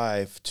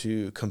drive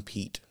to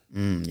compete.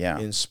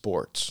 In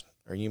sports,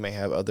 or you may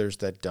have others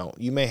that don't.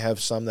 You may have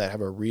some that have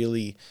a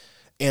really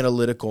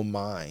analytical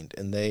mind,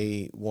 and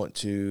they want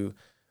to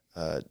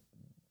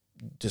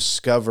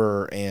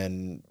discover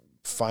and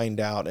find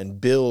out and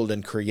build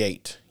and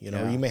create. You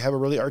may have a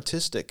really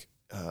artistic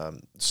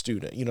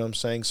student. You know what I'm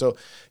saying? So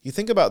you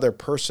think about their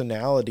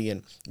personality,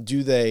 and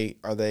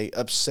are they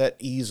upset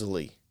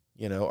easily?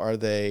 Are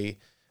they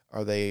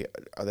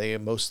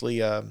mostly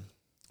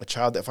a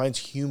child that finds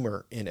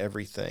humor in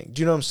everything?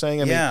 Do you know what I'm saying?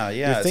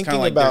 You're thinking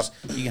like about,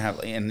 you can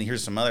have, and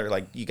here's some other,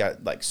 like, you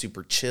got like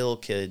super chill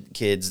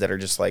kids that are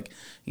just like,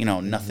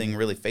 nothing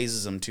really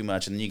phases them too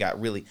much, and then you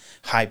got really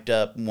hyped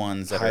up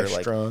ones that are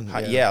like,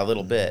 a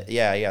little bit.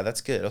 Yeah,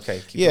 that's good.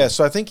 Okay. Keep going.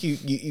 So I think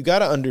you got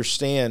to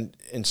understand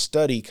and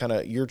study kind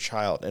of your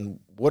child and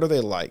what are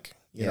they like?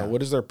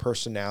 What is their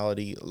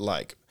personality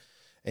like?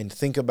 And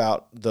think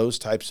about those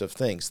types of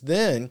things.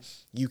 Then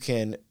you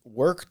can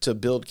work to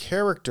build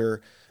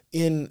character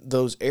in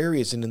those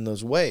areas and in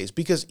those ways,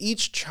 because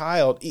each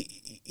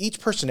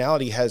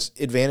personality has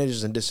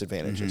advantages and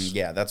disadvantages. Mm-hmm.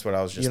 Yeah, that's what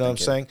I was just thinking. What I'm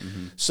saying?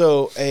 Mm-hmm.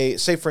 So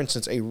say for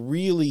instance, a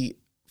really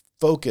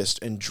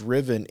focused and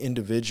driven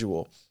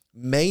individual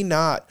may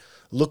not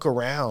look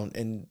around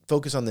and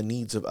focus on the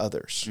needs of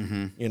others,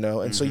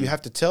 and so you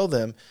have to tell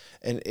them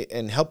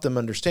and help them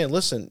understand,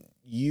 listen,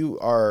 you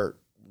are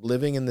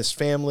living in this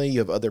family, you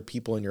have other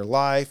people in your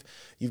life,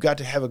 you've got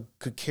to have a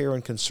good care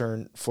and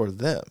concern for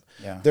them.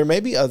 Yeah. There may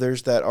be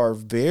others that are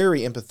very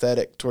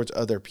empathetic towards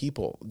other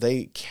people.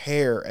 They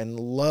care and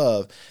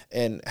love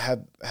and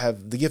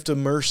have the gift of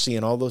mercy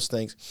and all those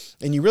things.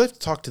 And you really have to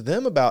talk to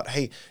them about,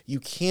 hey,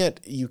 you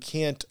can't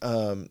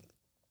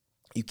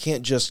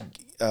just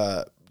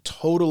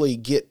totally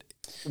get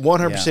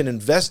 100%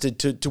 invested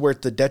to where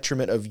it's the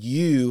detriment of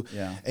you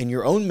and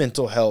your own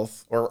mental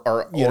health,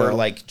 or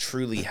like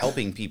truly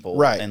helping people,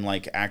 right? And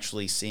like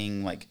actually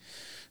seeing like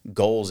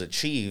goals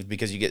achieved,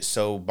 because you get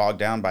so bogged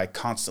down by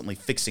constantly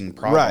fixing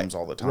problems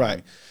all the time.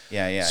 Right.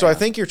 Yeah. So I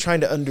think you're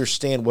trying to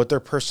understand what their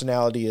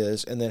personality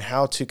is, and then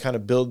how to kind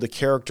of build the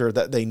character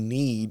that they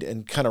need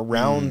and kind of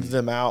round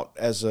them out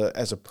as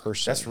a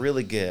person. That's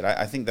really good.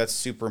 I think that's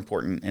super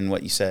important in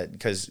what you said,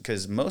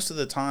 because most of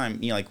the time,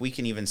 like, we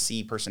can even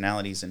see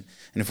personalities, and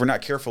if we're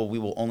not careful, we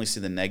will only see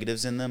the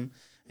negatives in them.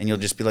 And you'll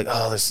just be like,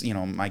 oh, this,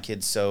 my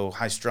kid's so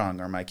high strung,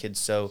 or my kid's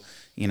so,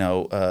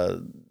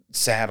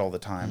 sad all the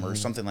time, or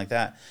something like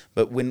that.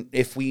 But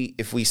if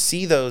we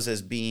see those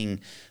as being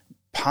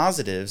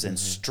positives and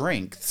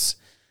strengths,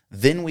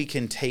 then we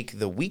can take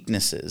the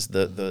weaknesses,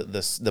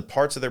 the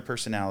parts of their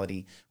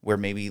personality where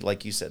maybe,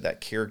 like you said,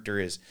 that character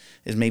is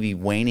maybe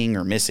waning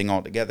or missing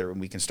altogether, and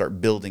we can start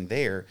building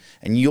there.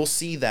 And you'll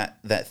see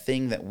that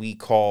thing that we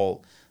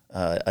call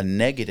a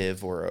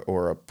negative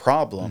or a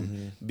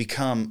problem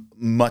become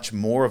much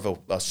more of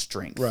a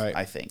strength. Right.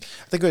 I think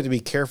we have to be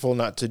careful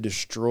not to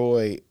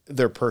destroy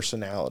their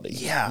personality.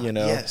 Yeah.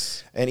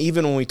 Yes. And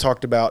even when we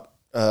talked about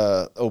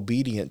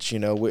obedience,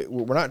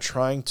 we're not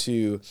trying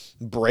to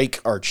break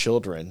our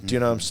children. Do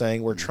you know what I'm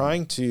saying? We're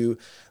trying to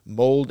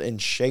mold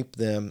and shape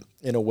them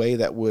in a way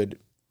that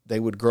they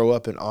would grow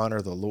up and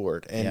honor the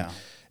Lord. And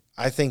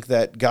I think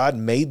that God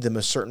made them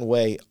a certain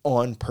way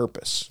on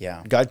purpose.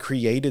 Yeah. God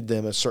created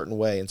them a certain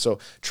way. And so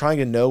trying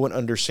to know and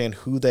understand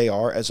who they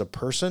are as a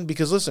person,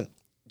 because listen,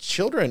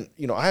 children,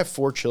 I have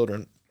 4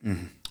 children.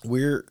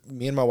 Mm-hmm.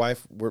 Me and my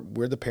wife,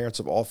 we're the parents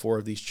of all 4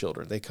 of these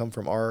children. They come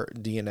from our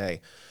DNA,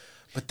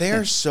 but they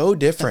are so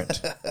different.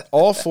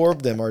 All 4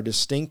 of them are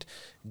distinct,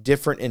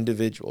 different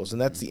individuals.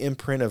 And that's the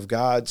imprint of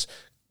God's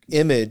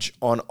image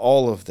on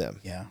all of them.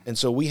 Yeah. And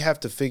so we have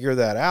to figure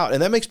that out.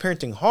 And that makes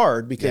parenting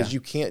hard, because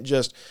you can't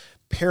just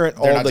parent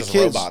all the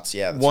kids robots.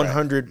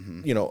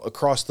 100, right.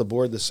 Across the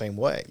board the same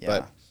way. Yeah.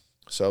 But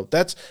so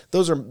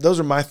those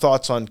are my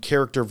thoughts on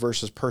character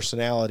versus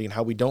personality, and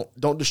how we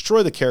don't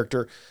destroy the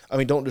character. I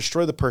mean, don't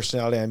destroy the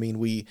personality. I mean,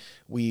 we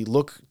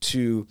look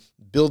to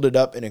build it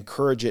up and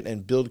encourage it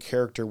and build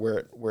character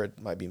where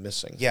it might be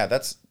missing. Yeah,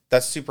 that's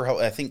That's super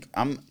helpful. I think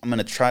I'm going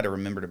to try to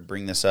remember to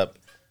bring this up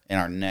in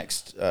our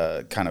next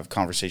kind of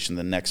conversation,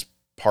 the next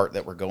part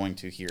that we're going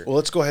to here. Well,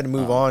 let's go ahead and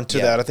move on to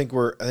that. I think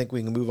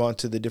we can move on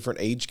to the different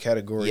age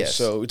categories. Yes.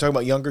 So we're talking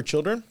about younger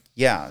children.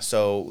 Yeah.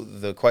 So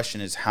the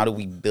question is, how do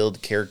we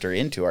build character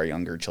into our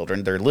younger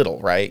children? They're little,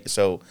 right?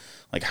 So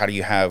like, how do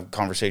you have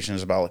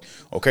conversations about like,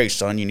 okay,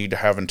 son, you need to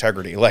have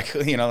integrity. Like,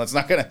 you're not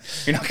going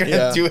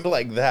to do it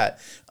like that.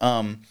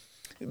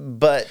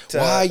 But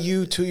why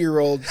you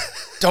 2-year-old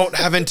don't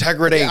have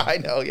integrity? Yeah, I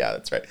know. Yeah,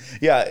 that's right.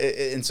 Yeah.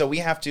 And so we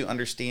have to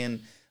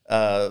understand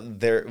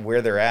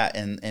where they're at.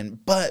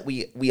 But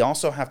we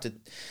also have to,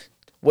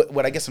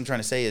 what I guess I'm trying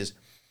to say is,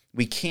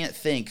 we can't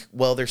think,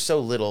 well, they're so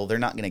little, they're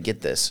not going to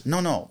get this.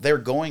 No, they're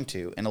going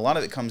to. And a lot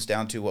of it comes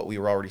down to what we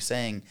were already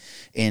saying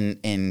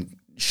in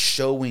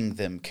showing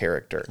them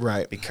character.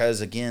 Right. Because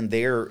again,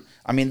 they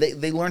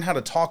learn how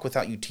to talk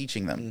without you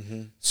teaching them.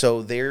 Mm-hmm.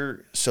 So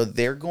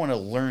they're going to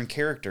learn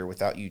character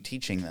without you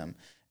teaching them.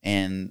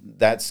 And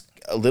that's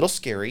a little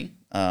scary.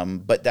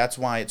 But that's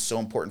why it's so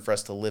important for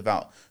us to live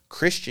out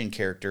Christian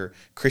character,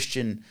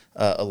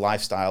 a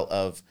lifestyle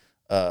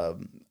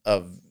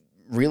of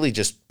really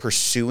just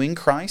pursuing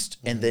Christ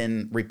and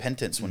then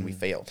repentance when we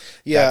fail.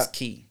 Yeah, that's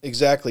key.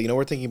 Exactly.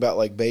 We're thinking about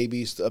like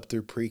babies up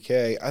through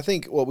pre-K. I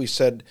think what we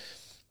said,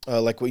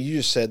 like what you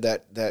just said,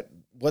 that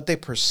what they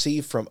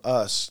perceive from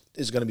us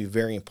is going to be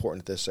very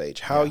important at this age.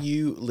 How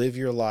you live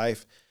your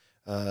life,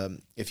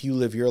 if you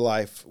live your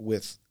life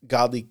with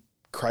godly,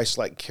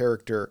 Christ-like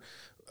character,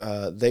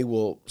 they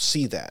will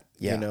see that,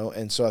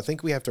 And so I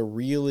think we have to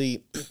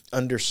really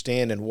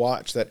understand and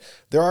watch that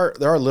there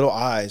are little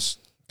eyes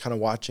kind of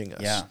watching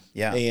us.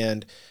 Yeah.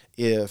 And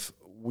if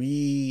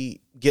we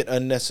get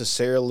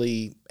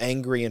unnecessarily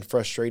angry and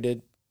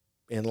frustrated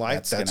in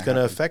life, that's going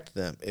to affect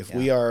them. If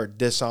we are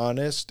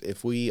dishonest,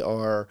 if we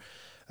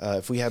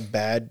have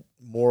bad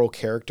moral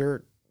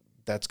character,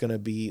 they're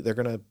going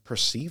to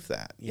perceive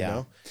that, you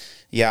know?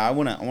 Yeah, I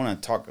want to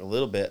talk a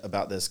little bit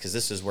about this because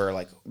this is where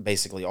like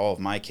basically all of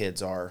my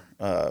kids are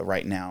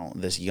right now,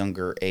 this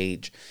younger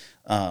age.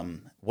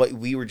 What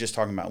we were just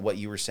talking about, what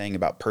you were saying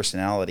about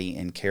personality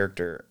and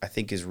character, I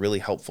think is really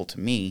helpful to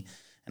me,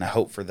 and I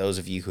hope for those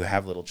of you who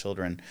have little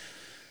children.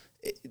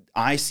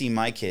 I see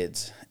my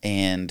kids,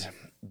 and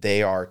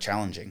they are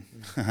challenging,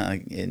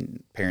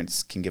 and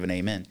parents can give an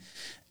amen.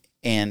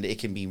 And it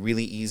can be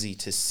really easy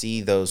to see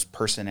those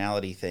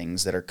personality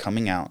things that are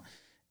coming out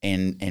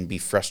and be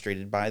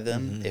frustrated by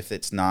them if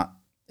it's not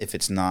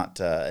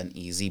an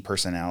easy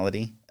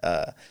personality.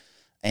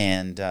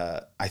 And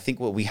I think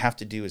what we have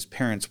to do as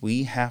parents,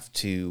 we have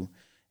to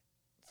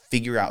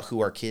figure out who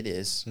our kid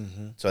is.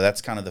 Mm-hmm. So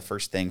that's kind of the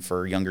first thing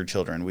for younger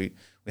children. We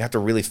have to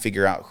really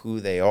figure out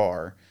who they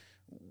are,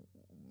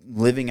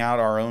 living out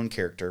our own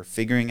character,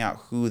 figuring out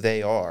who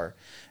they are,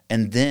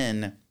 and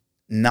then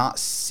not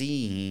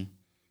see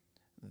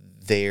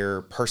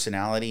their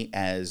personality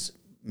as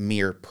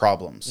mere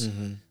problems.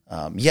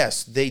 Mm-hmm.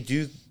 Yes, they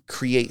do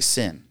create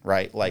sin,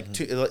 right? Like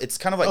it's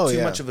kind of like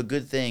too much of a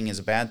good thing is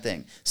a bad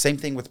thing. Same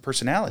thing with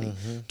personality.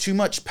 Mm-hmm. Too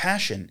much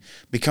passion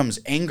becomes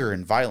anger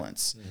and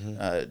violence.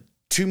 Mm-hmm.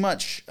 Too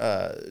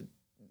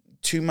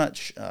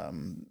much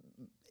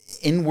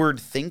inward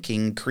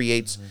thinking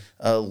creates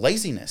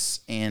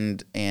laziness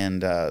and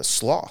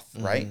sloth,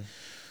 right?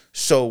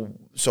 So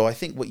I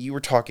think what you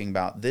were talking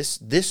about, this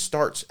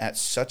starts at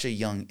such a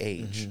young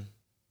age. Mm-hmm.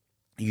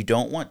 You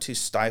don't want to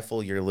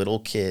stifle your little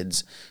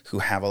kids who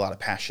have a lot of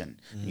passion.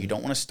 Mm-hmm. You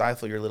don't want to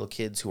stifle your little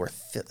kids who are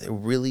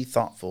really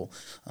thoughtful.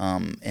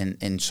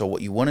 And so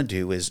what you want to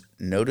do is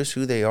notice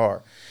who they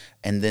are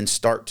and then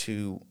start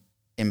to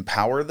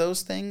empower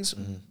those things,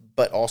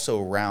 but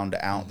also round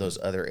out those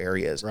other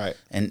areas. Right.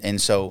 And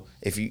so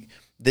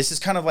this is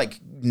kind of like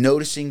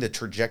noticing the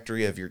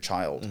trajectory of your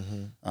child,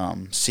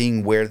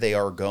 seeing where they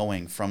are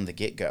going from the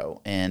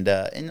get-go. And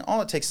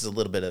all it takes is a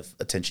little bit of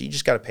attention. You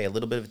just got to pay a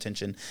little bit of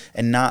attention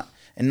and not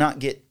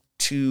get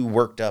too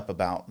worked up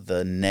about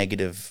the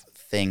negative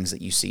things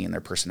that you see in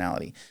their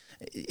personality.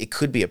 It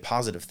could be a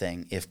positive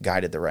thing if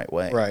guided the right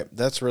way. Right.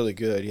 That's really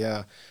good.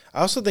 Yeah.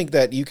 I also think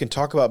that you can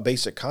talk about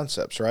basic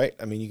concepts, right?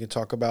 I mean, you can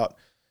talk about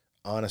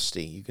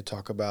honesty. You can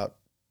talk about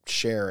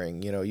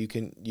sharing. You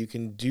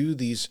can do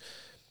these,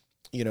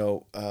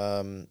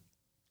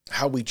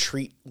 how we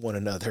treat one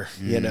another,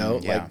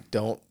 like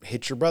don't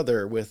hit your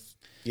brother with,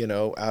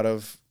 out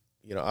of,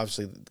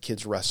 obviously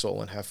kids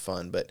wrestle and have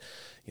fun, but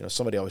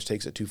somebody always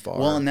takes it too far.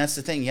 Well, and that's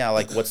the thing. Yeah.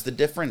 Like what's the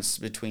difference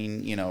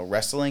between,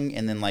 wrestling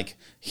and then like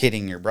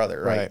hitting your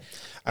brother, right?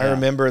 I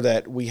remember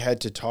that we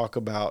had to talk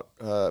about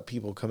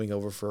people coming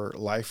over for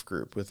life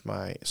group with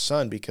my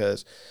son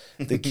because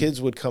the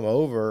kids would come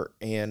over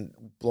and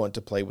want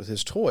to play with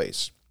his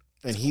toys.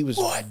 And he was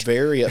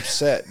very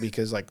upset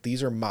because like,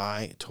 these are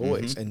my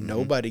toys and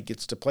nobody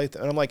gets to play with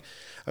them. And I'm like,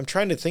 I'm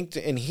trying to think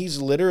and he's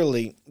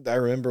literally, I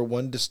remember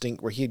one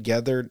distinct where he had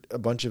gathered a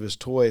bunch of his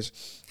toys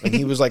and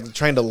he was like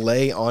trying to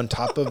lay on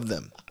top of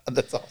them.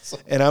 That's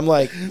awesome. And I'm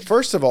like,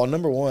 first of all,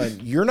 number one,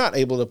 you're not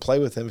able to play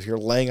with them if you're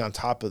laying on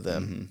top of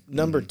them.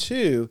 Number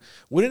two,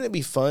 wouldn't it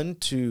be fun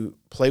to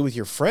play with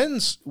your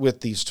friends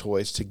with these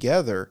toys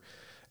together?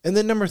 And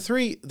then number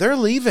three, they're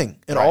leaving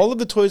and all of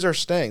the toys are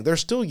staying. They're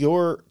still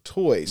your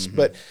toys,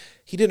 but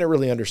he didn't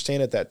really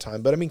understand at that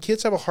time. But I mean,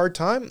 kids have a hard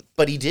time.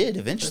 But he did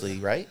eventually,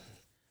 right?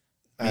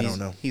 I don't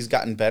know. He's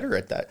gotten better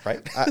at that,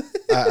 right?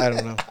 I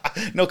don't know.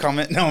 No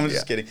comment. No, I'm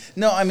just kidding.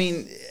 No, I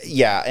mean,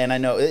 yeah, and I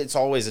know it's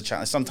always a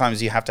challenge.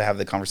 Sometimes you have to have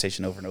the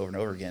conversation over and over and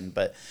over again,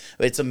 but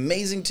it's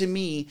amazing to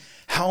me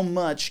how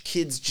much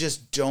kids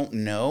just don't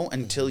know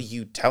until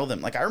you tell them.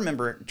 Like, I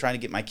remember trying to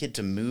get my kid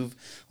to move,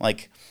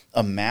 like,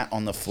 a mat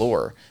on the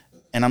floor,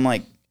 and I'm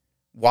like,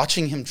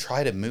 watching him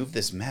try to move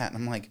this mat,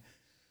 and I'm like,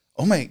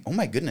 oh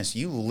my goodness,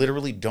 you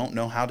literally don't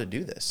know how to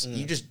do this.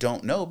 You just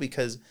don't know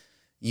because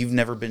you've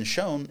never been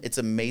shown. It's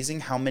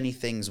amazing how many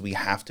things we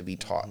have to be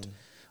taught.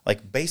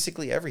 Like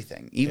basically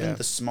everything, even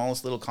the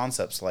smallest little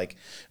concepts, like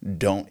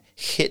don't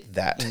hit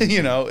that,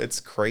 it's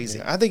crazy.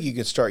 Yeah, I think you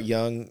can start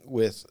young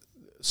with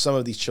some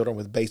of these children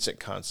with basic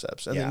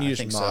concepts, and then you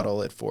just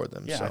model it for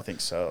them. Yeah, so. I think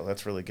so.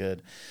 That's really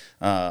good.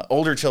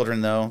 Older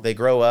children, though, they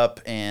grow up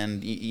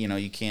and,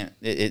 you can't,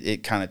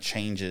 it kind of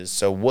changes.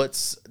 So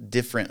what's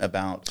different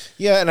about?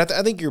 Yeah, and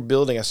I think you're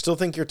building. I still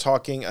think you're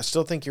talking. I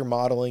still think you're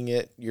modeling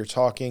it. You're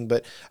talking,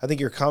 but I think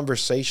your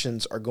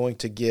conversations are going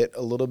to get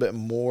a little bit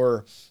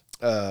more,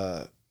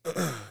 I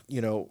don't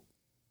know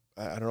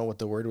what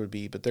the word would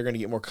be, but they're going to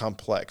get more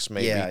complex,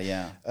 maybe.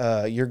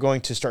 Yeah. You're going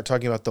to start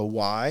talking about the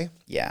why.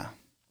 Yeah.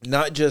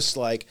 Not just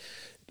like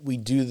we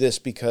do this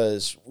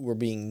because we're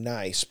being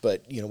nice,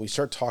 but we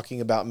start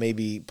talking about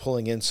maybe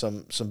pulling in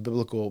some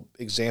biblical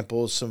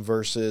examples, some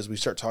verses. We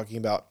start talking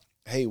about,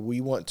 hey,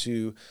 we want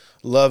to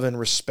love and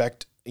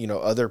respect,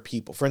 other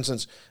people. For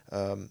instance,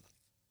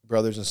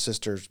 brothers and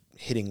sisters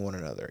hitting one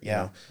another.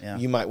 Yeah.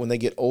 You might, when they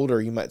get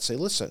older, you might say,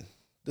 listen,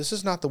 this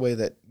is not the way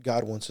that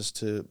God wants us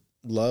to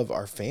love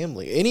our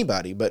family,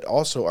 anybody, but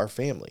also our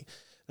family.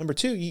 Number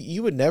two,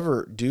 you would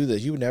never do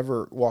this. You would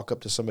never walk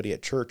up to somebody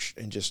at church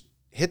and just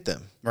hit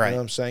them. Right. You know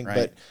what I'm saying? Right.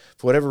 But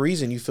for whatever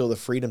reason, you feel the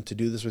freedom to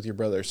do this with your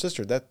brother or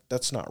sister.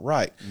 That's not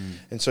right.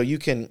 And so you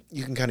can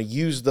kind of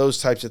use those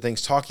types of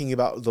things, talking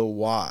about the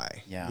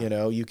why.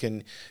 Yeah. You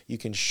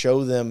can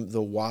show them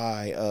the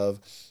why of,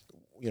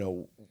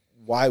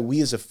 why we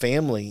as a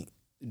family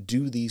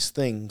do these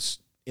things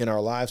in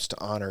our lives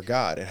to honor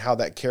God and how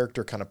that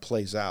character kind of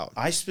plays out.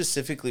 I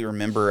specifically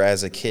remember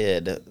as a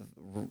kid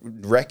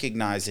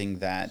recognizing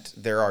that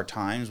there are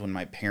times when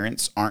my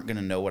parents aren't going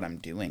to know what I'm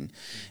doing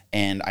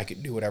and I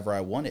could do whatever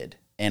I wanted.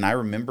 And I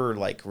remember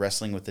like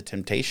wrestling with the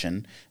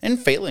temptation and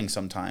failing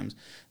sometimes,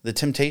 the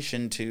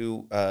temptation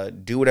to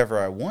do whatever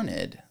I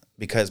wanted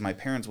because my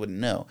parents wouldn't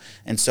know.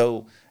 And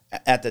so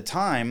at the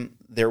time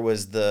there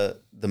was the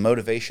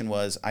motivation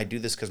was I do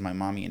this because my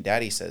mommy and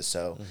daddy says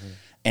so.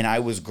 And I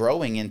was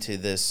growing into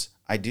this,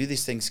 I do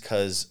these things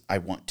because I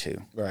want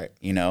to. Right.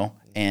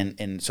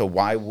 And so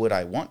why would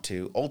I want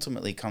to?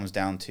 Ultimately comes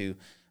down to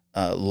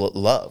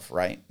love,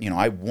 right?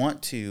 I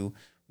want to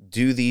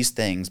do these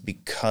things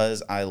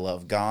because I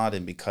love God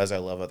and because I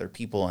love other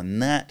people, and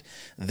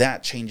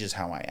that changes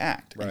how I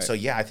act. Right. And so,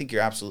 yeah, I think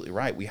you're absolutely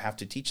right. We have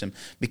to teach them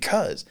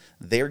because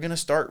they're going to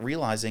start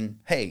realizing,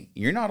 hey,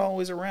 you're not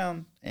always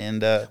around.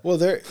 And they're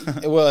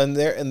going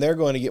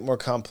to get more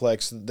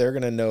complex. They're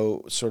going to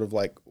know sort of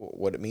like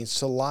what it means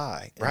to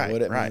lie, and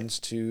what it means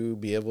to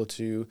be able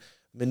to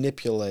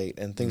manipulate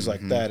and things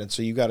like that. And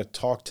so you got to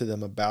talk to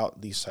them about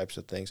these types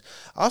of things.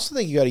 I also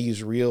think you got to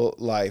use real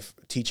life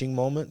teaching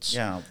moments.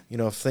 Yeah.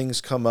 If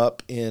things come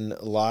up in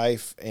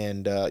life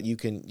and you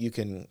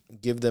can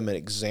give them an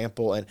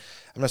example. And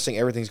I'm not saying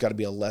everything's got to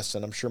be a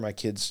lesson. I'm sure my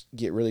kids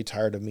get really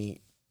tired of me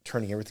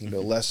turning everything into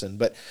a lesson.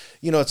 But,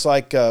 it's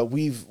like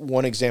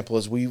one example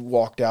is we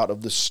walked out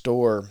of the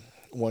store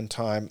one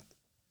time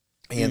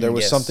and there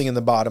was something in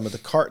the bottom of the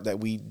cart that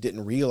we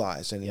didn't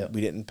realize and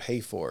we didn't pay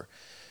for.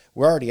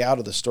 We're already out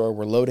of the store.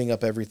 We're loading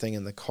up everything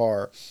in the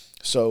car.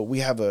 So we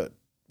have a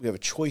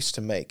choice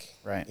to make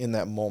in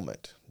that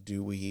moment.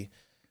 Do we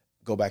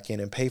go back in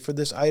and pay for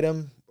this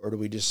item? Or do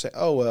we just say,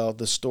 oh, well,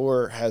 the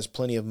store has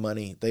plenty of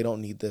money. They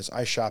don't need this.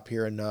 I shop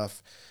here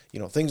enough.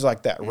 Things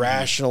like that.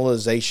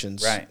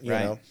 Rationalizations. Right.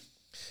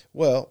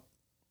 Well,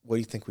 what do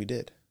you think we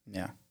did?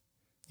 Yeah.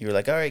 You were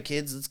like, all right,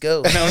 kids, let's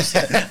go.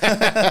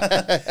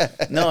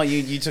 No,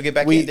 you took it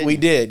back in, didn't we you?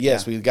 did,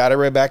 yes. Yeah. We got it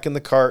right back in the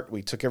cart.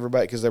 We took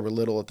everybody, because they were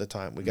little at the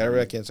time. We got it right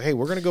back in and said, hey,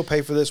 we're going to go pay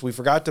for this. We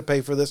forgot to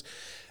pay for this.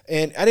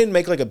 And I didn't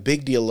make like a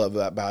big deal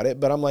about it,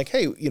 but I'm like,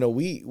 hey,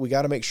 we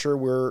got to make sure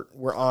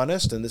we're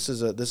honest, and this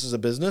is a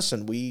business,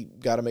 and we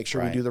got to make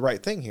sure we do the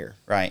right thing here.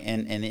 Right.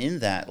 And in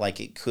that, like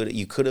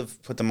you could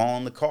have put them all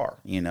in the car,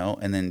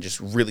 and then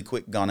just really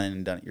quick gone in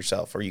and done it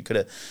yourself. Or you could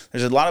have,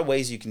 there's a lot of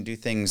ways you can do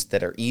things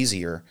that are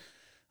easier.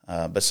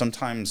 But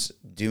sometimes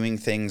doing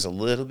things a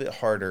little bit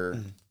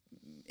harder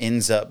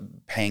ends up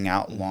paying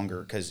out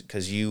longer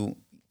because you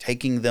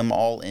taking them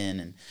all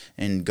in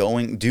and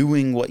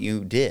doing what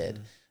you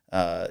did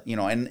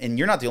and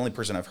you're not the only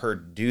person I've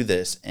heard do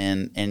this,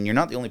 and you're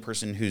not the only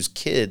person whose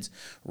kids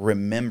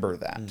remember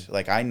that.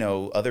 Like, I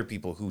know other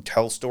people who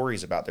tell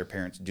stories about their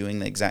parents doing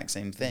the exact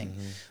same thing.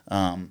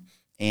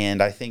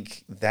 And I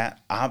think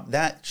that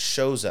that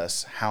shows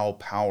us how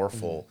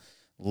powerful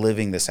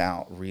living this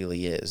out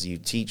really is. You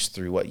teach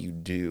through what you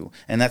do.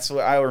 And that's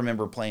what I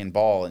remember playing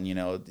ball. And,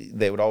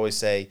 they would always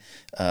say,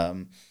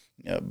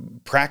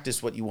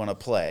 practice what you want to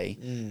play.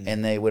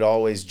 And they would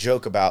always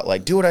joke about,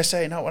 like, do what I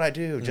say, not what I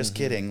do. Just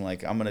kidding.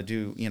 Like, I'm going to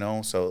do,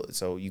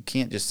 so you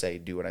can't just say,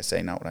 do what I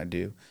say, not what I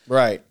do.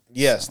 Right.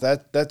 Yes. So.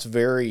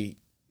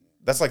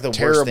 That's like the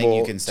worst thing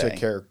you can say. To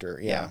character.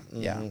 Yeah.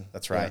 Yeah.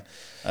 That's right.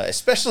 Yeah.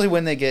 Especially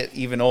when they get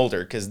even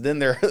older, because then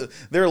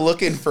they're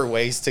looking for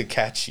ways to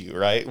catch you,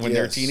 right? When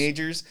they're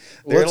teenagers,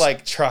 they're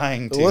like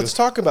trying to. Let's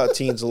talk about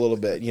teens a little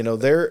bit.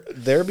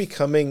 They're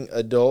becoming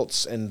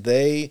adults, and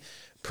they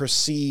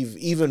perceive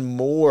even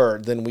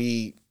more than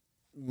we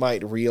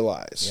might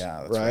realize.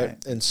 Yeah, that's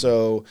right. And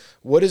so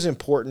what is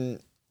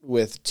important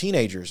with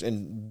teenagers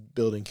in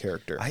building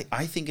character?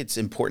 I think it's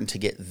important to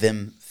get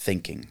them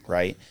thinking,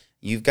 right?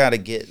 You've got to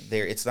get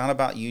there. It's not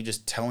about you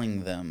just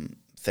telling them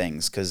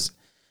things, because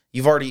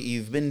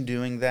you've been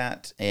doing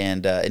that,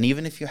 and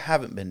even if you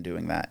haven't been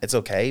doing that, it's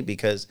okay,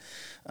 because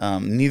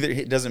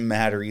it doesn't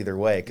matter either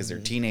way, because they're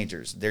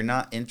teenagers. They're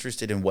not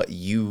interested in what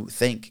you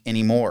think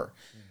anymore.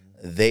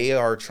 They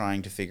are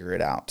trying to figure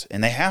it out,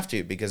 and they have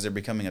to, because they're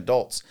becoming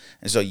adults.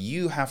 And so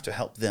you have to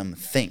help them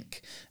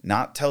think,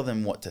 not tell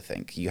them what to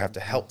think. You have to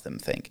help them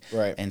think.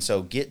 Right. And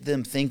so get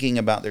them thinking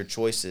about their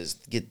choices,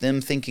 get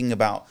them thinking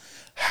about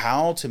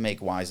how to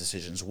make wise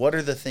decisions. What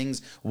are the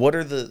things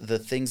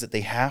that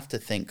they have to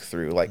think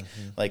through?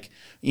 Like,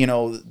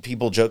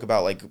 people joke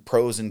about like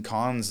pros and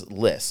cons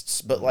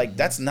lists, but like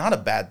that's not a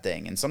bad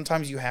thing. And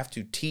sometimes you have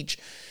to teach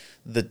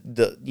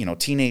the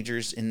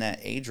teenagers in that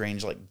age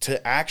range, like,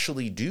 to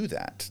actually do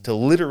that, to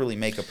literally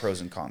make a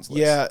pros and cons list.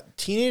 Yeah,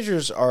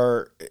 teenagers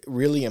are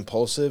really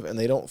impulsive, and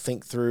they don't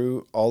think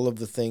through all of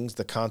the things,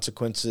 the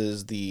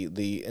consequences,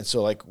 and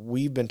so, like,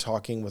 we've been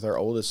talking with our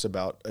oldest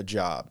about a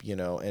job,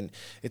 and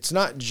it's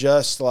not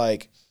just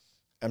like,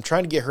 I'm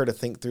trying to get her to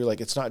think through,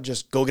 like, it's not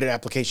just go get an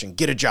application,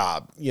 get a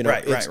job,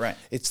 Right.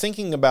 It's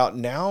thinking about,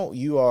 now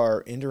you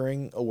are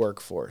entering a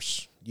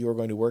workforce. You are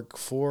going to work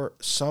for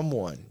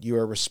someone. You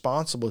are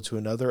responsible to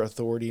another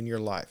authority in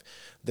your life.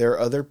 There are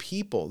other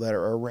people that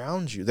are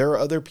around you. There are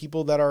other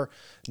people that are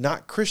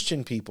not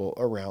Christian people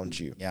around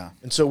you. Yeah.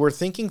 And so we're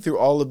thinking through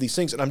all of these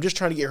things, and I'm just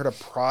trying to get her to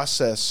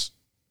process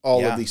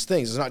all of these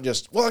things. It's not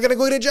just, well, I got to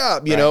go get a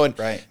job,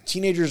 and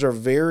teenagers are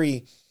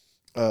very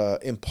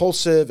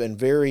impulsive and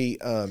very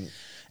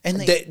and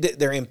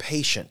they're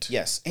impatient.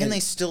 Yes, and they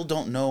still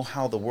don't know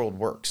how the world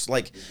works.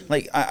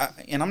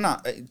 And I'm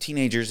not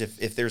teenagers.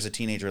 If there's a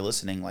teenager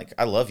listening, like,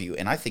 I love you,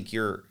 and I think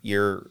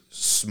you're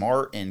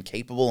smart and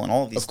capable and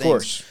all of these things. Of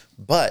course,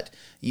 but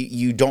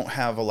you don't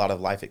have a lot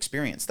of life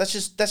experience. That's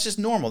just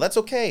normal. That's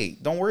okay.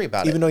 Don't worry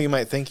about it. Even though you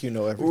might think you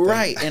know everything,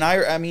 right? And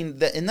I mean,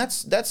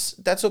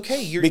 that's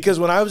okay. Because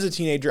when I was a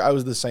teenager, I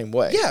was the same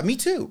way. Yeah, me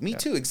too. Me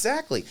too.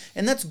 Exactly.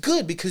 And that's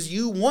good, because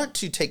you want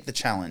to take the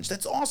challenge.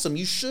 That's awesome.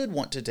 You should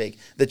want to take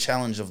the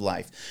challenge of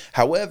life.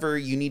 However,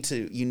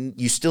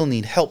 you still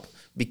need help,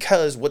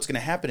 because what's going to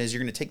happen is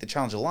you're going to take the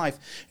challenge of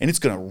life, and it's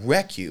going to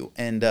wreck you.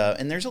 And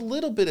there's a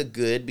little bit of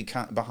good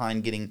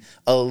behind getting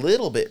a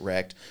little bit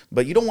wrecked,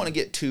 but you don't want to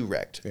get too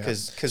wrecked,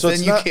 because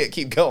then you can't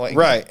keep going.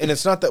 Right. And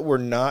it's not that we're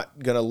not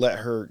going to let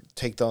her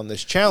take on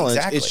this challenge.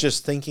 Exactly. It's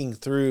just thinking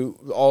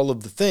through all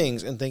of the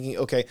things and thinking,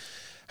 okay,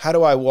 how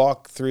do I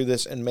walk through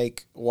this and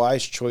make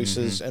wise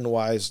choices and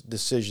wise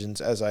decisions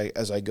as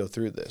I go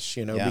through this?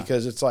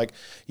 Because it's like,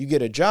 you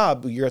get a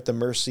job, you're at the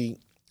mercy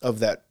of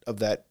that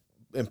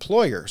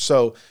employer.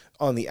 So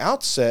on the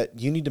outset,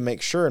 you need to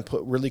make sure and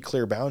put really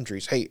clear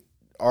boundaries. Hey,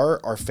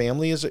 our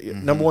family is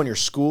number one. Your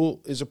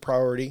school is a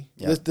priority.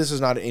 Yeah. This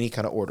is not in any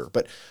kind of order,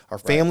 but our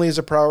family is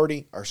a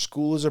priority. Our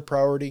school is a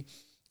priority.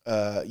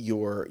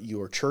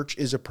 Your church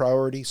is a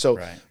priority. So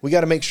we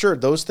got to make sure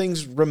those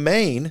things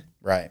remain.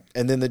 Right.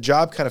 And then the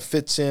job kind of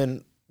fits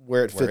in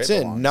where it fits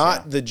in. Belongs,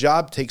 not the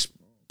job takes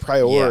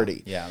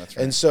priority. Yeah, that's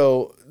right. And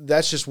so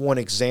that's just one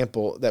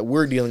example that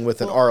we're dealing with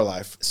in our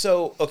life.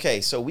 So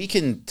we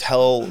can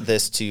tell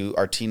this to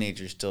our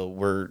teenagers till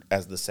we're,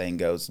 as the saying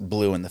goes,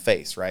 blue in the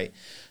face, right?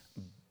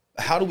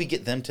 How do we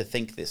get them to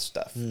think this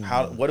stuff?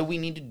 What do we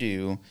need to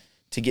do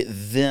to get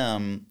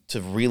them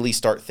to really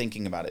start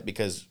thinking about it?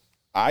 Because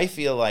I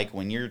feel like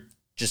when you're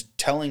just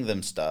telling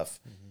them stuff,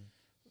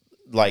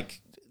 like,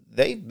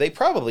 they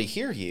probably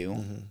hear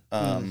you,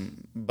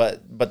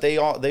 but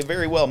they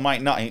very well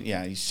might not.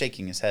 Yeah, he's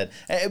shaking his head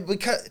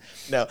because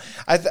no,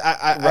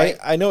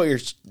 I know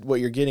what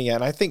you're getting at,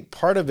 and I think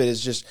part of it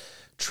is just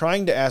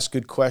trying to ask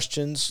good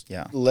questions,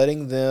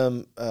 letting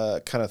them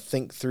kind of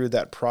think through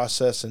that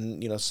process,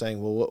 and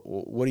saying, well,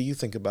 what do you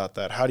think about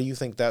that? How do you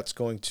think that's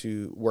going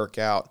to work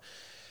out?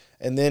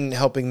 And then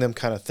helping them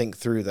kind of think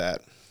through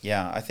that.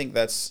 Yeah, I think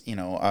that's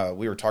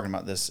we were talking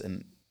about this,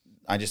 and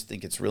I just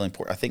think it's really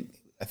important.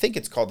 I think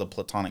it's called the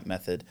Platonic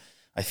method,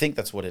 I think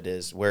that's what it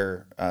is,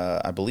 where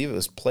I believe it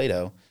was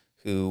Plato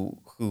who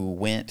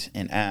went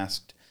and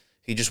asked.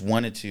 He just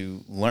wanted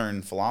to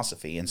learn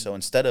philosophy, and so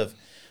instead of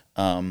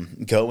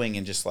going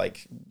and just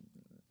like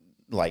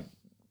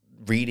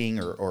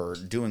reading or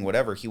doing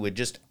whatever, he would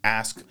just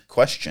ask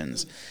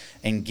questions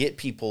and get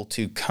people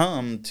to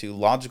come to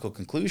logical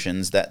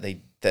conclusions that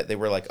they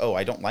were like, oh,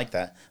 I don't like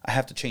that. I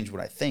have to change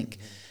what I think.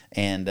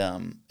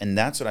 Mm-hmm. And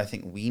that's what I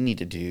think we need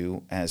to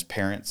do as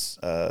parents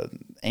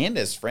and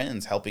as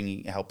friends,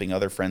 helping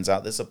other friends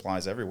out. This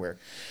applies everywhere.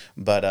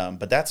 But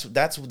that's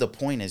the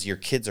point is your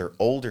kids are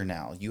older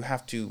now. You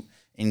have to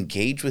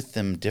engage with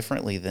them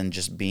differently than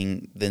just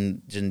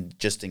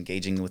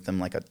engaging with them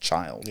like a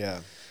child. Yeah.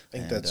 I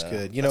think that's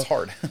good. That's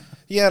hard.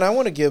 Yeah, and I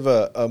want to give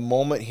a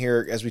moment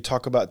here as we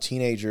talk about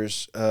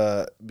teenagers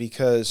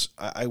because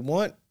I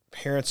want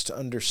parents to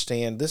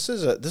understand this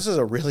is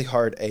a really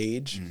hard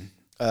age. Mm-hmm.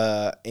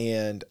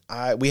 And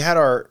we had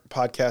our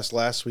podcast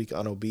last week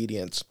on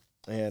obedience,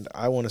 and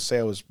I want to say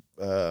I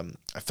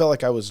felt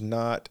like I was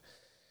not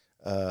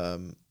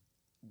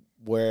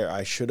where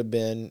I should have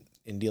been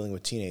in dealing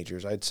with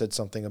teenagers. I'd said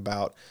something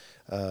about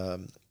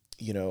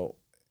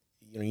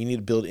you need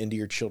to build into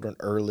your children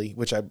early,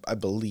 which I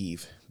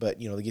believe, but,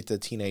 they get to the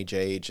teenage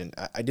age, and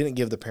I didn't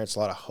give the parents a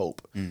lot of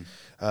hope. And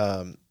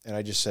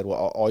I just said,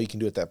 well, all you can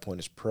do at that point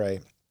is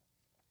pray.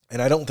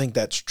 And I don't think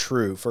that's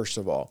true, first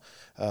of all.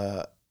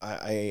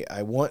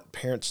 I want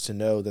parents to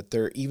know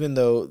that even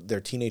though their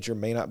teenager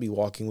may not be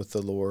walking with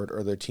the Lord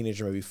or their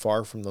teenager may be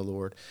far from the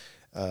Lord,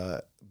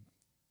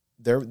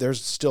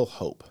 there's still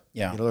hope.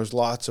 Yeah. There's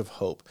lots of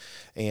hope.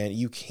 And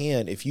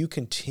if you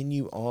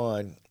continue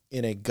on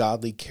in a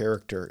godly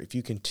character, if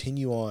you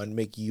continue on,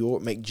 make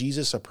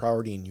Jesus a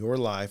priority in your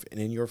life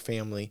and in your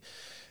family,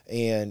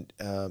 and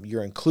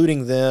you're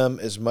including them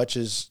as much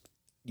as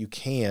you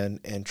can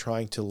and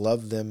trying to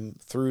love them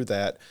through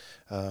that,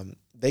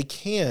 there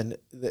can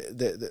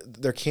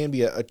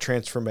be a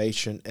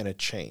transformation and a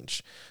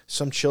change.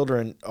 Some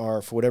children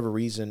are, for whatever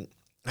reason,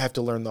 have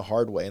to learn the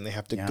hard way, and they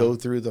have to go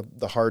through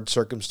the hard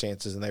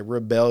circumstances, and they're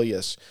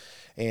rebellious.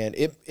 And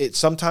it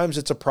sometimes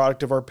it's a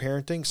product of our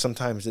parenting,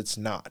 sometimes it's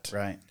not.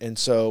 Right. And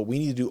so we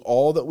need to do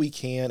all that we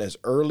can as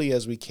early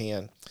as we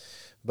can,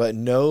 but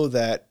know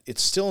that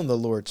it's still in the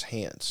Lord's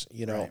hands.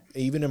 Right.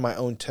 Even in my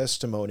own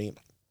testimony,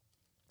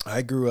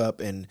 I grew up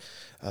and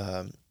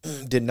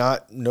did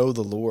not know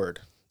the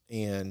Lord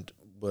and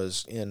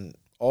was in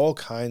all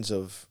kinds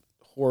of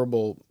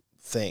horrible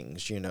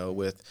things,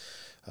 with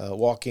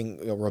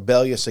walking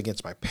rebellious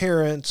against my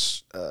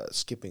parents,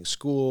 skipping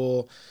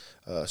school,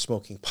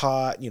 smoking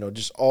pot,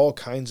 just all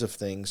kinds of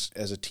things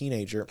as a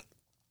teenager.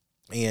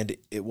 And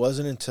it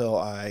wasn't until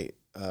I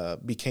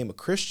became a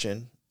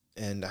Christian,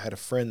 and I had a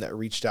friend that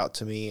reached out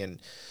to me,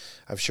 and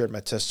I've shared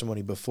my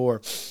testimony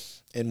before.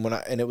 And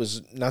it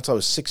was not until I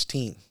was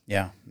 16.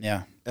 Yeah.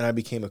 And I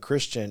became a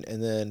Christian.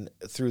 And then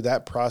through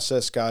that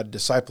process, God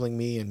discipling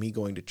me and me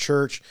going to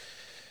church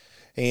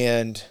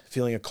and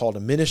feeling a call to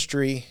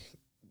ministry,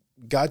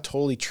 God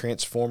totally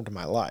transformed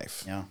my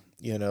life. Yeah.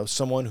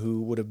 Someone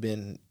who would have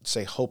been,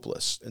 say,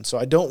 hopeless. And so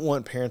I don't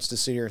want parents to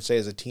sit here and say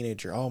as a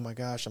teenager, oh my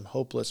gosh, I'm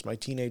hopeless. My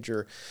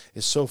teenager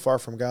is so far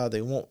from God.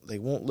 They won't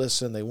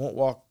listen. They won't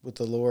walk with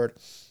the Lord.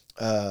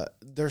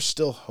 There's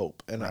still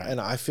hope. And right.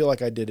 I feel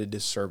like I did a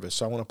disservice.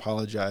 So I want to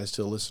apologize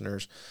to the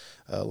listeners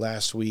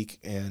last week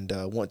and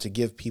want to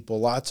give people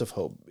lots of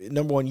hope.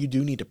 Number one, you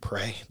do need to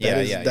pray.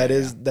 That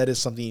is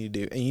something you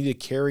do. And you need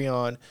to carry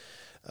on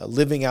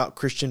living out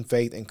Christian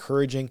faith,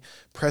 encouraging,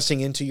 pressing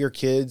into your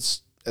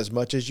kids as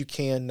much as you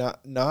can,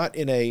 not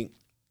in a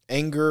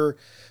anger,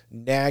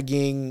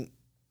 nagging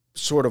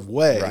sort of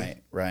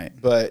way. Right.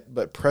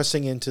 But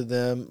pressing into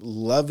them,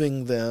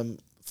 loving them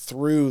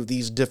through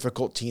these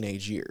difficult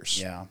teenage years.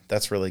 Yeah,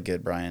 that's really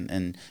good, Brian.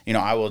 And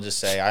I will just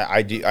say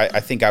I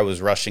think I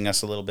was rushing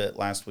us a little bit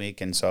last week,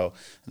 and so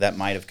that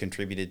might have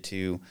contributed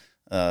to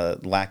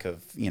lack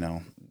of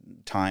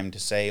time to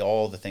say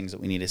all the things that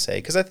we need to say.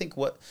 Because I think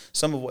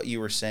some of what you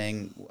were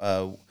saying,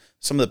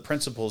 some of the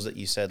principles that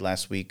you said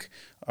last week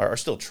are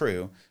still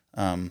true,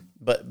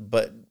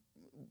 but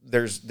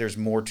there's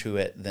more to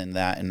it than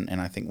that,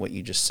 and I think what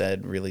you just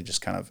said really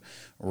just kind of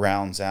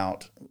rounds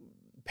out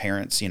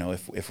parents.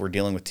 If we're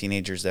dealing with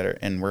teenagers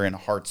and we're in a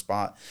hard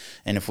spot,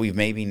 and if we've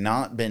maybe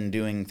not been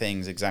doing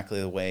things exactly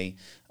the way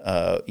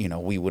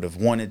we would have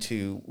wanted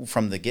to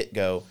from the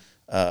get-go,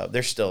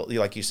 there's still,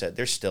 like you said,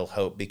 there's still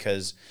hope,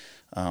 because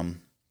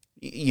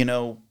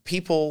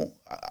people,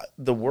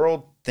 the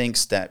world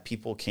thinks that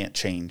people can't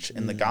change.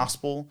 And the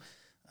gospel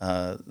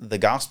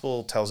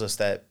tells us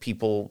that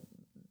people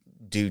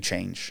do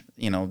change.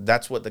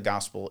 That's what the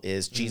gospel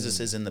is. Jesus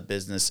is in the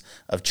business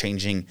of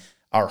changing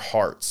our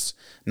hearts,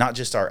 not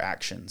just our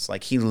actions.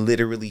 Like, he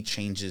literally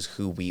changes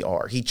who we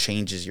are. He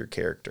changes your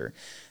character.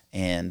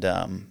 And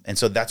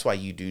so that's why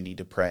you do need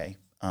to pray.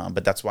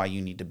 But that's why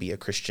you need to be a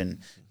Christian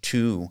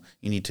too.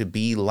 You need to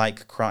be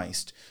like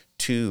Christ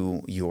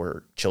to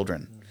your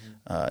children,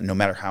 no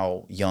matter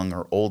how young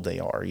or old they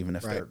are, even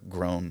if they're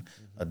grown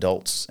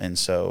adults. And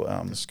so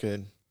that's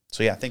good.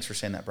 So yeah, thanks for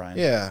saying that, Brian.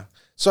 Yeah.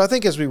 So I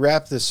think as we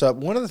wrap this up,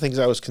 one of the things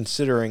I was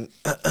considering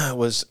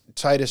was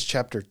Titus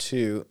chapter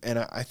 2. And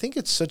I think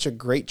it's such a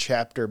great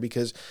chapter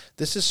because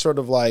this is sort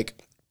of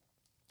like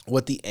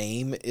what the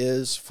aim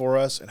is for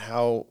us and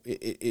how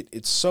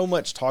it so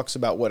much talks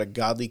about what a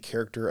godly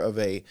character of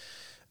a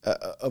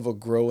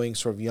growing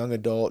sort of young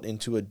adult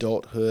into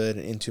adulthood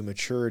and into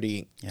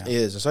maturity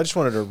is. And so I just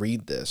wanted to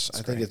read this.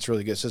 I think it's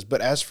really good. It says, "But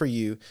as for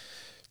you,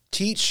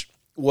 teach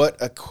what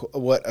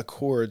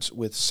accords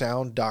with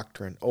sound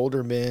doctrine.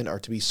 Older men are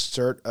to be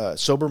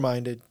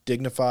sober-minded,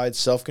 dignified,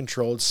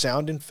 self-controlled,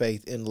 sound in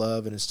faith, in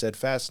love, and in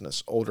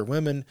steadfastness. Older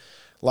women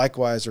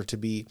likewise are to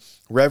be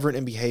reverent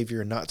in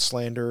behavior, not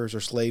slanderers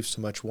or slaves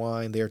to much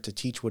wine. They are to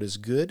teach what is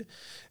good,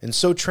 and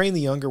so train the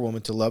younger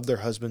women to love their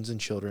husbands and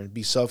children,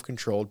 be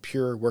self-controlled,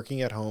 pure,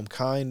 working at home,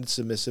 kind and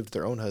submissive to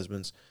their own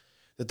husbands,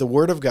 that the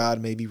word of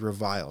God may be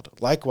reviled.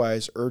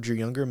 Likewise, urge your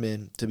younger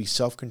men to be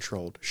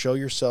self-controlled. Show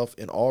yourself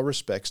in all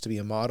respects to be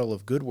a model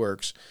of good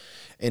works,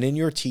 and in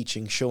your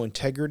teaching show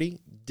integrity,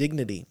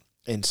 dignity,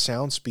 and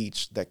sound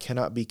speech that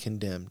cannot be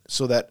condemned,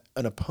 so that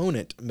an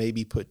opponent may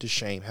be put to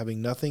shame, having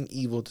nothing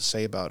evil to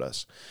say about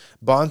us.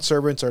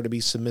 Bondservants are to be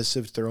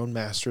submissive to their own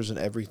masters in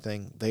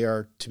everything. They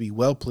are to be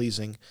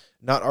well-pleasing,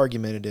 not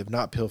argumentative,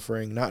 not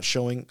pilfering, but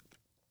showing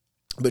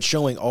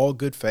all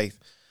good faith,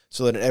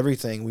 so that in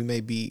everything we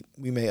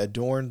may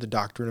adorn the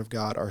doctrine of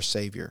God our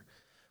Savior.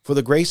 For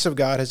the grace of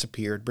God has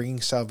appeared, bringing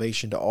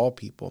salvation to all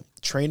people,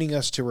 training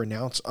us to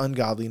renounce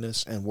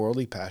ungodliness and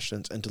worldly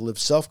passions, and to live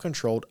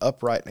self-controlled,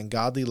 upright, and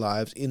godly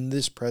lives in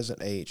this present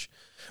age,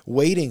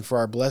 waiting for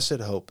our blessed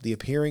hope, the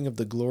appearing of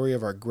the glory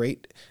of our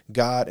great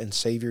God and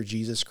Savior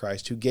Jesus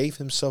Christ, who gave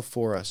himself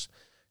for us,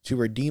 to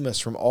redeem us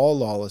from all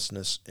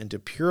lawlessness, and to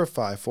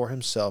purify for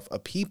himself a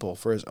people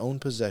for his own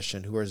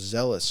possession who are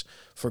zealous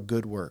for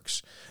good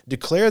works.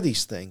 Declare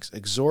these things,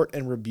 exhort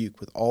and rebuke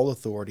with all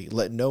authority.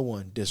 Let no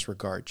one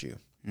disregard you."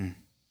 I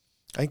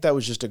think that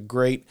was just a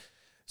great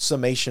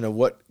summation of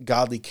what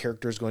godly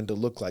character is going to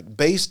look like.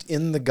 Based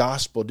in the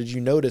gospel, did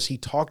you notice he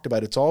talked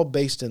about it's all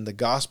based in the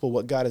gospel,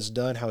 what God has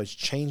done, how he's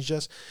changed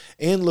us,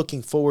 and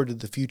looking forward to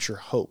the future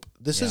hope.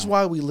 This is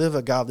why we live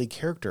a godly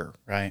character.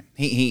 Right.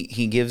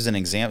 He gives an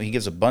example. He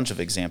gives a bunch of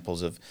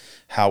examples of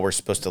how we're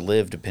supposed to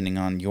live depending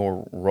on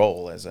your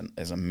role as a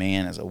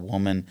man, as a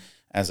woman,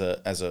 as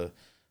a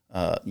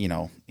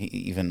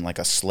even like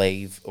a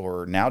slave,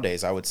 or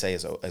nowadays I would say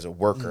as a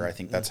worker. I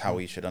think that's how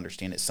we should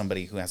understand it.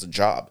 Somebody who has a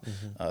job.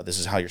 This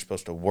is how you're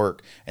supposed to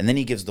work. And then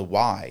he gives the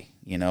why,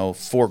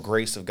 for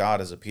grace of God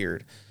has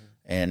appeared.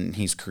 And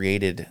he's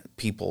created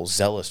people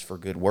zealous for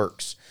good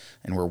works.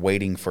 And we're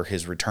waiting for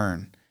his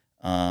return.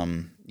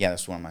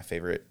 That's one of my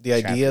favorite. The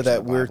idea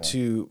that we're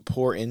to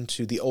pour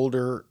into the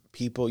older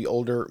people,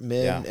 older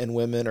men and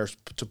women, or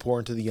to pour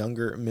into the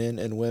younger men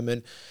and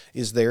women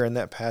is there in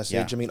that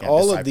passage. I mean,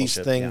 all of these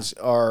things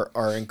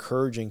are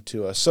encouraging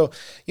to us. So,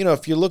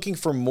 if you're looking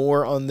for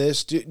more on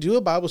this, do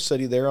a Bible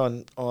study there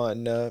on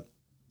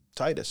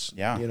Titus.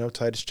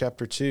 Titus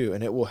chapter 2,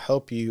 and it will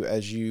help you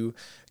as you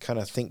kind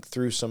of think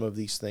through some of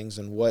these things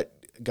and what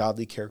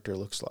godly character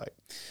looks like.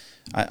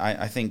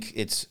 I think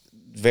it's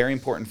very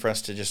important for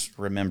us to just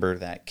remember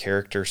that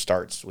character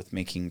starts with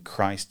making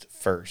Christ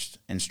first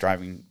and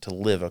striving to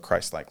live a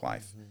Christ-like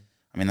life.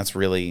 I mean, that's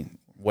really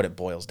what it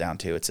boils down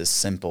to. It's as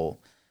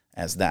simple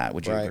as that.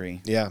 Would you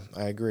agree? Yeah,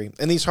 I agree.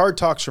 And these hard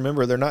talks,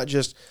 remember, they're not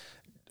just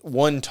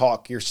one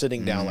talk you're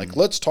sitting down like,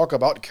 let's talk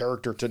about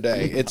character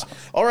today. It's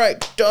all right,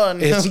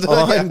 done. It's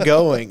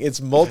ongoing. It's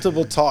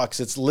multiple talks.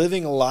 It's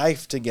living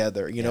life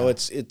together.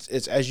 It's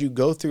as you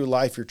go through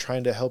life, you're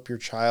trying to help your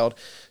child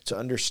to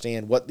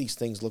understand what these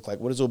things look like.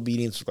 What does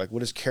obedience look like? What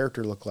does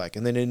character look like?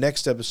 And then in the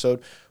next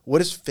episode, what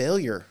does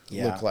failure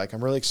look like?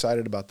 I'm really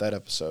excited about that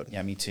episode.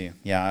 Yeah, me too.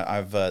 Yeah,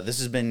 I've this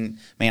has been,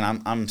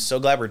 man, I'm so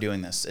glad we're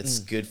doing this. It's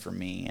good for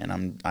me,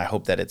 and I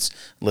hope that it's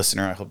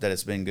listener. I hope that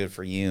it's been good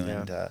for you.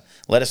 Yeah. And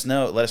let us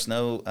know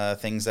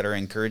things that are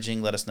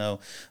encouraging. Let us know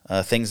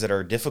things that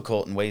are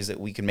difficult and ways that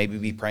we can maybe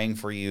be praying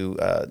for you.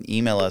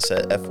 Email us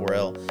at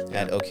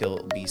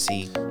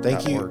f4l@oakhillbc.org.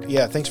 Thank you.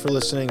 Yeah, thanks for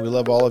listening. We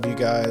love all of you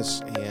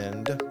guys,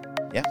 and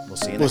we'll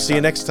see you. We'll see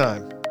you next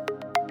time.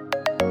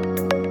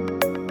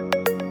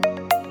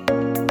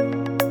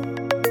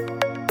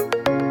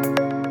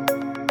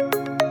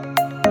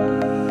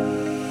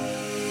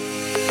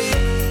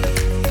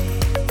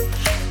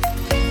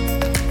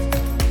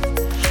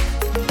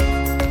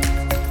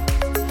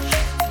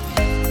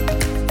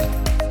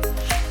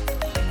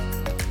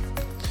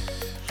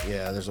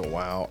 There's a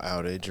WoW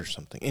outage or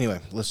something. Anyway,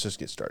 let's just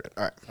get started.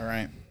 All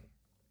right.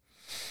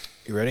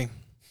 You ready?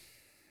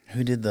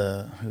 Who did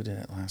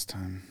it last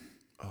time?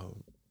 Oh,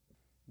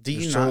 do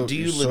you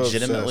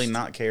legitimately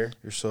not care?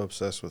 You're so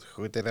obsessed with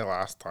who did it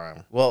last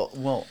time.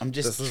 Well, I'm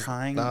just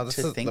trying to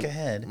think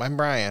ahead. I'm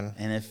Brian.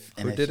 And if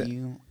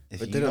you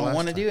don't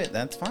want to do it,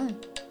 that's fine.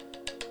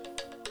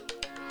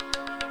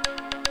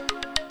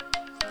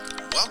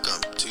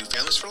 Welcome to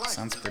Families for Life.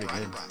 Sounds pretty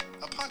good.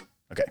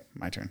 Okay,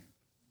 my turn.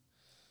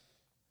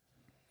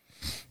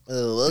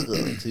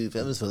 Welcome to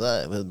Families for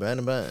Life with Brian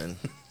and Brian.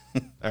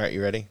 All right,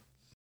 you ready?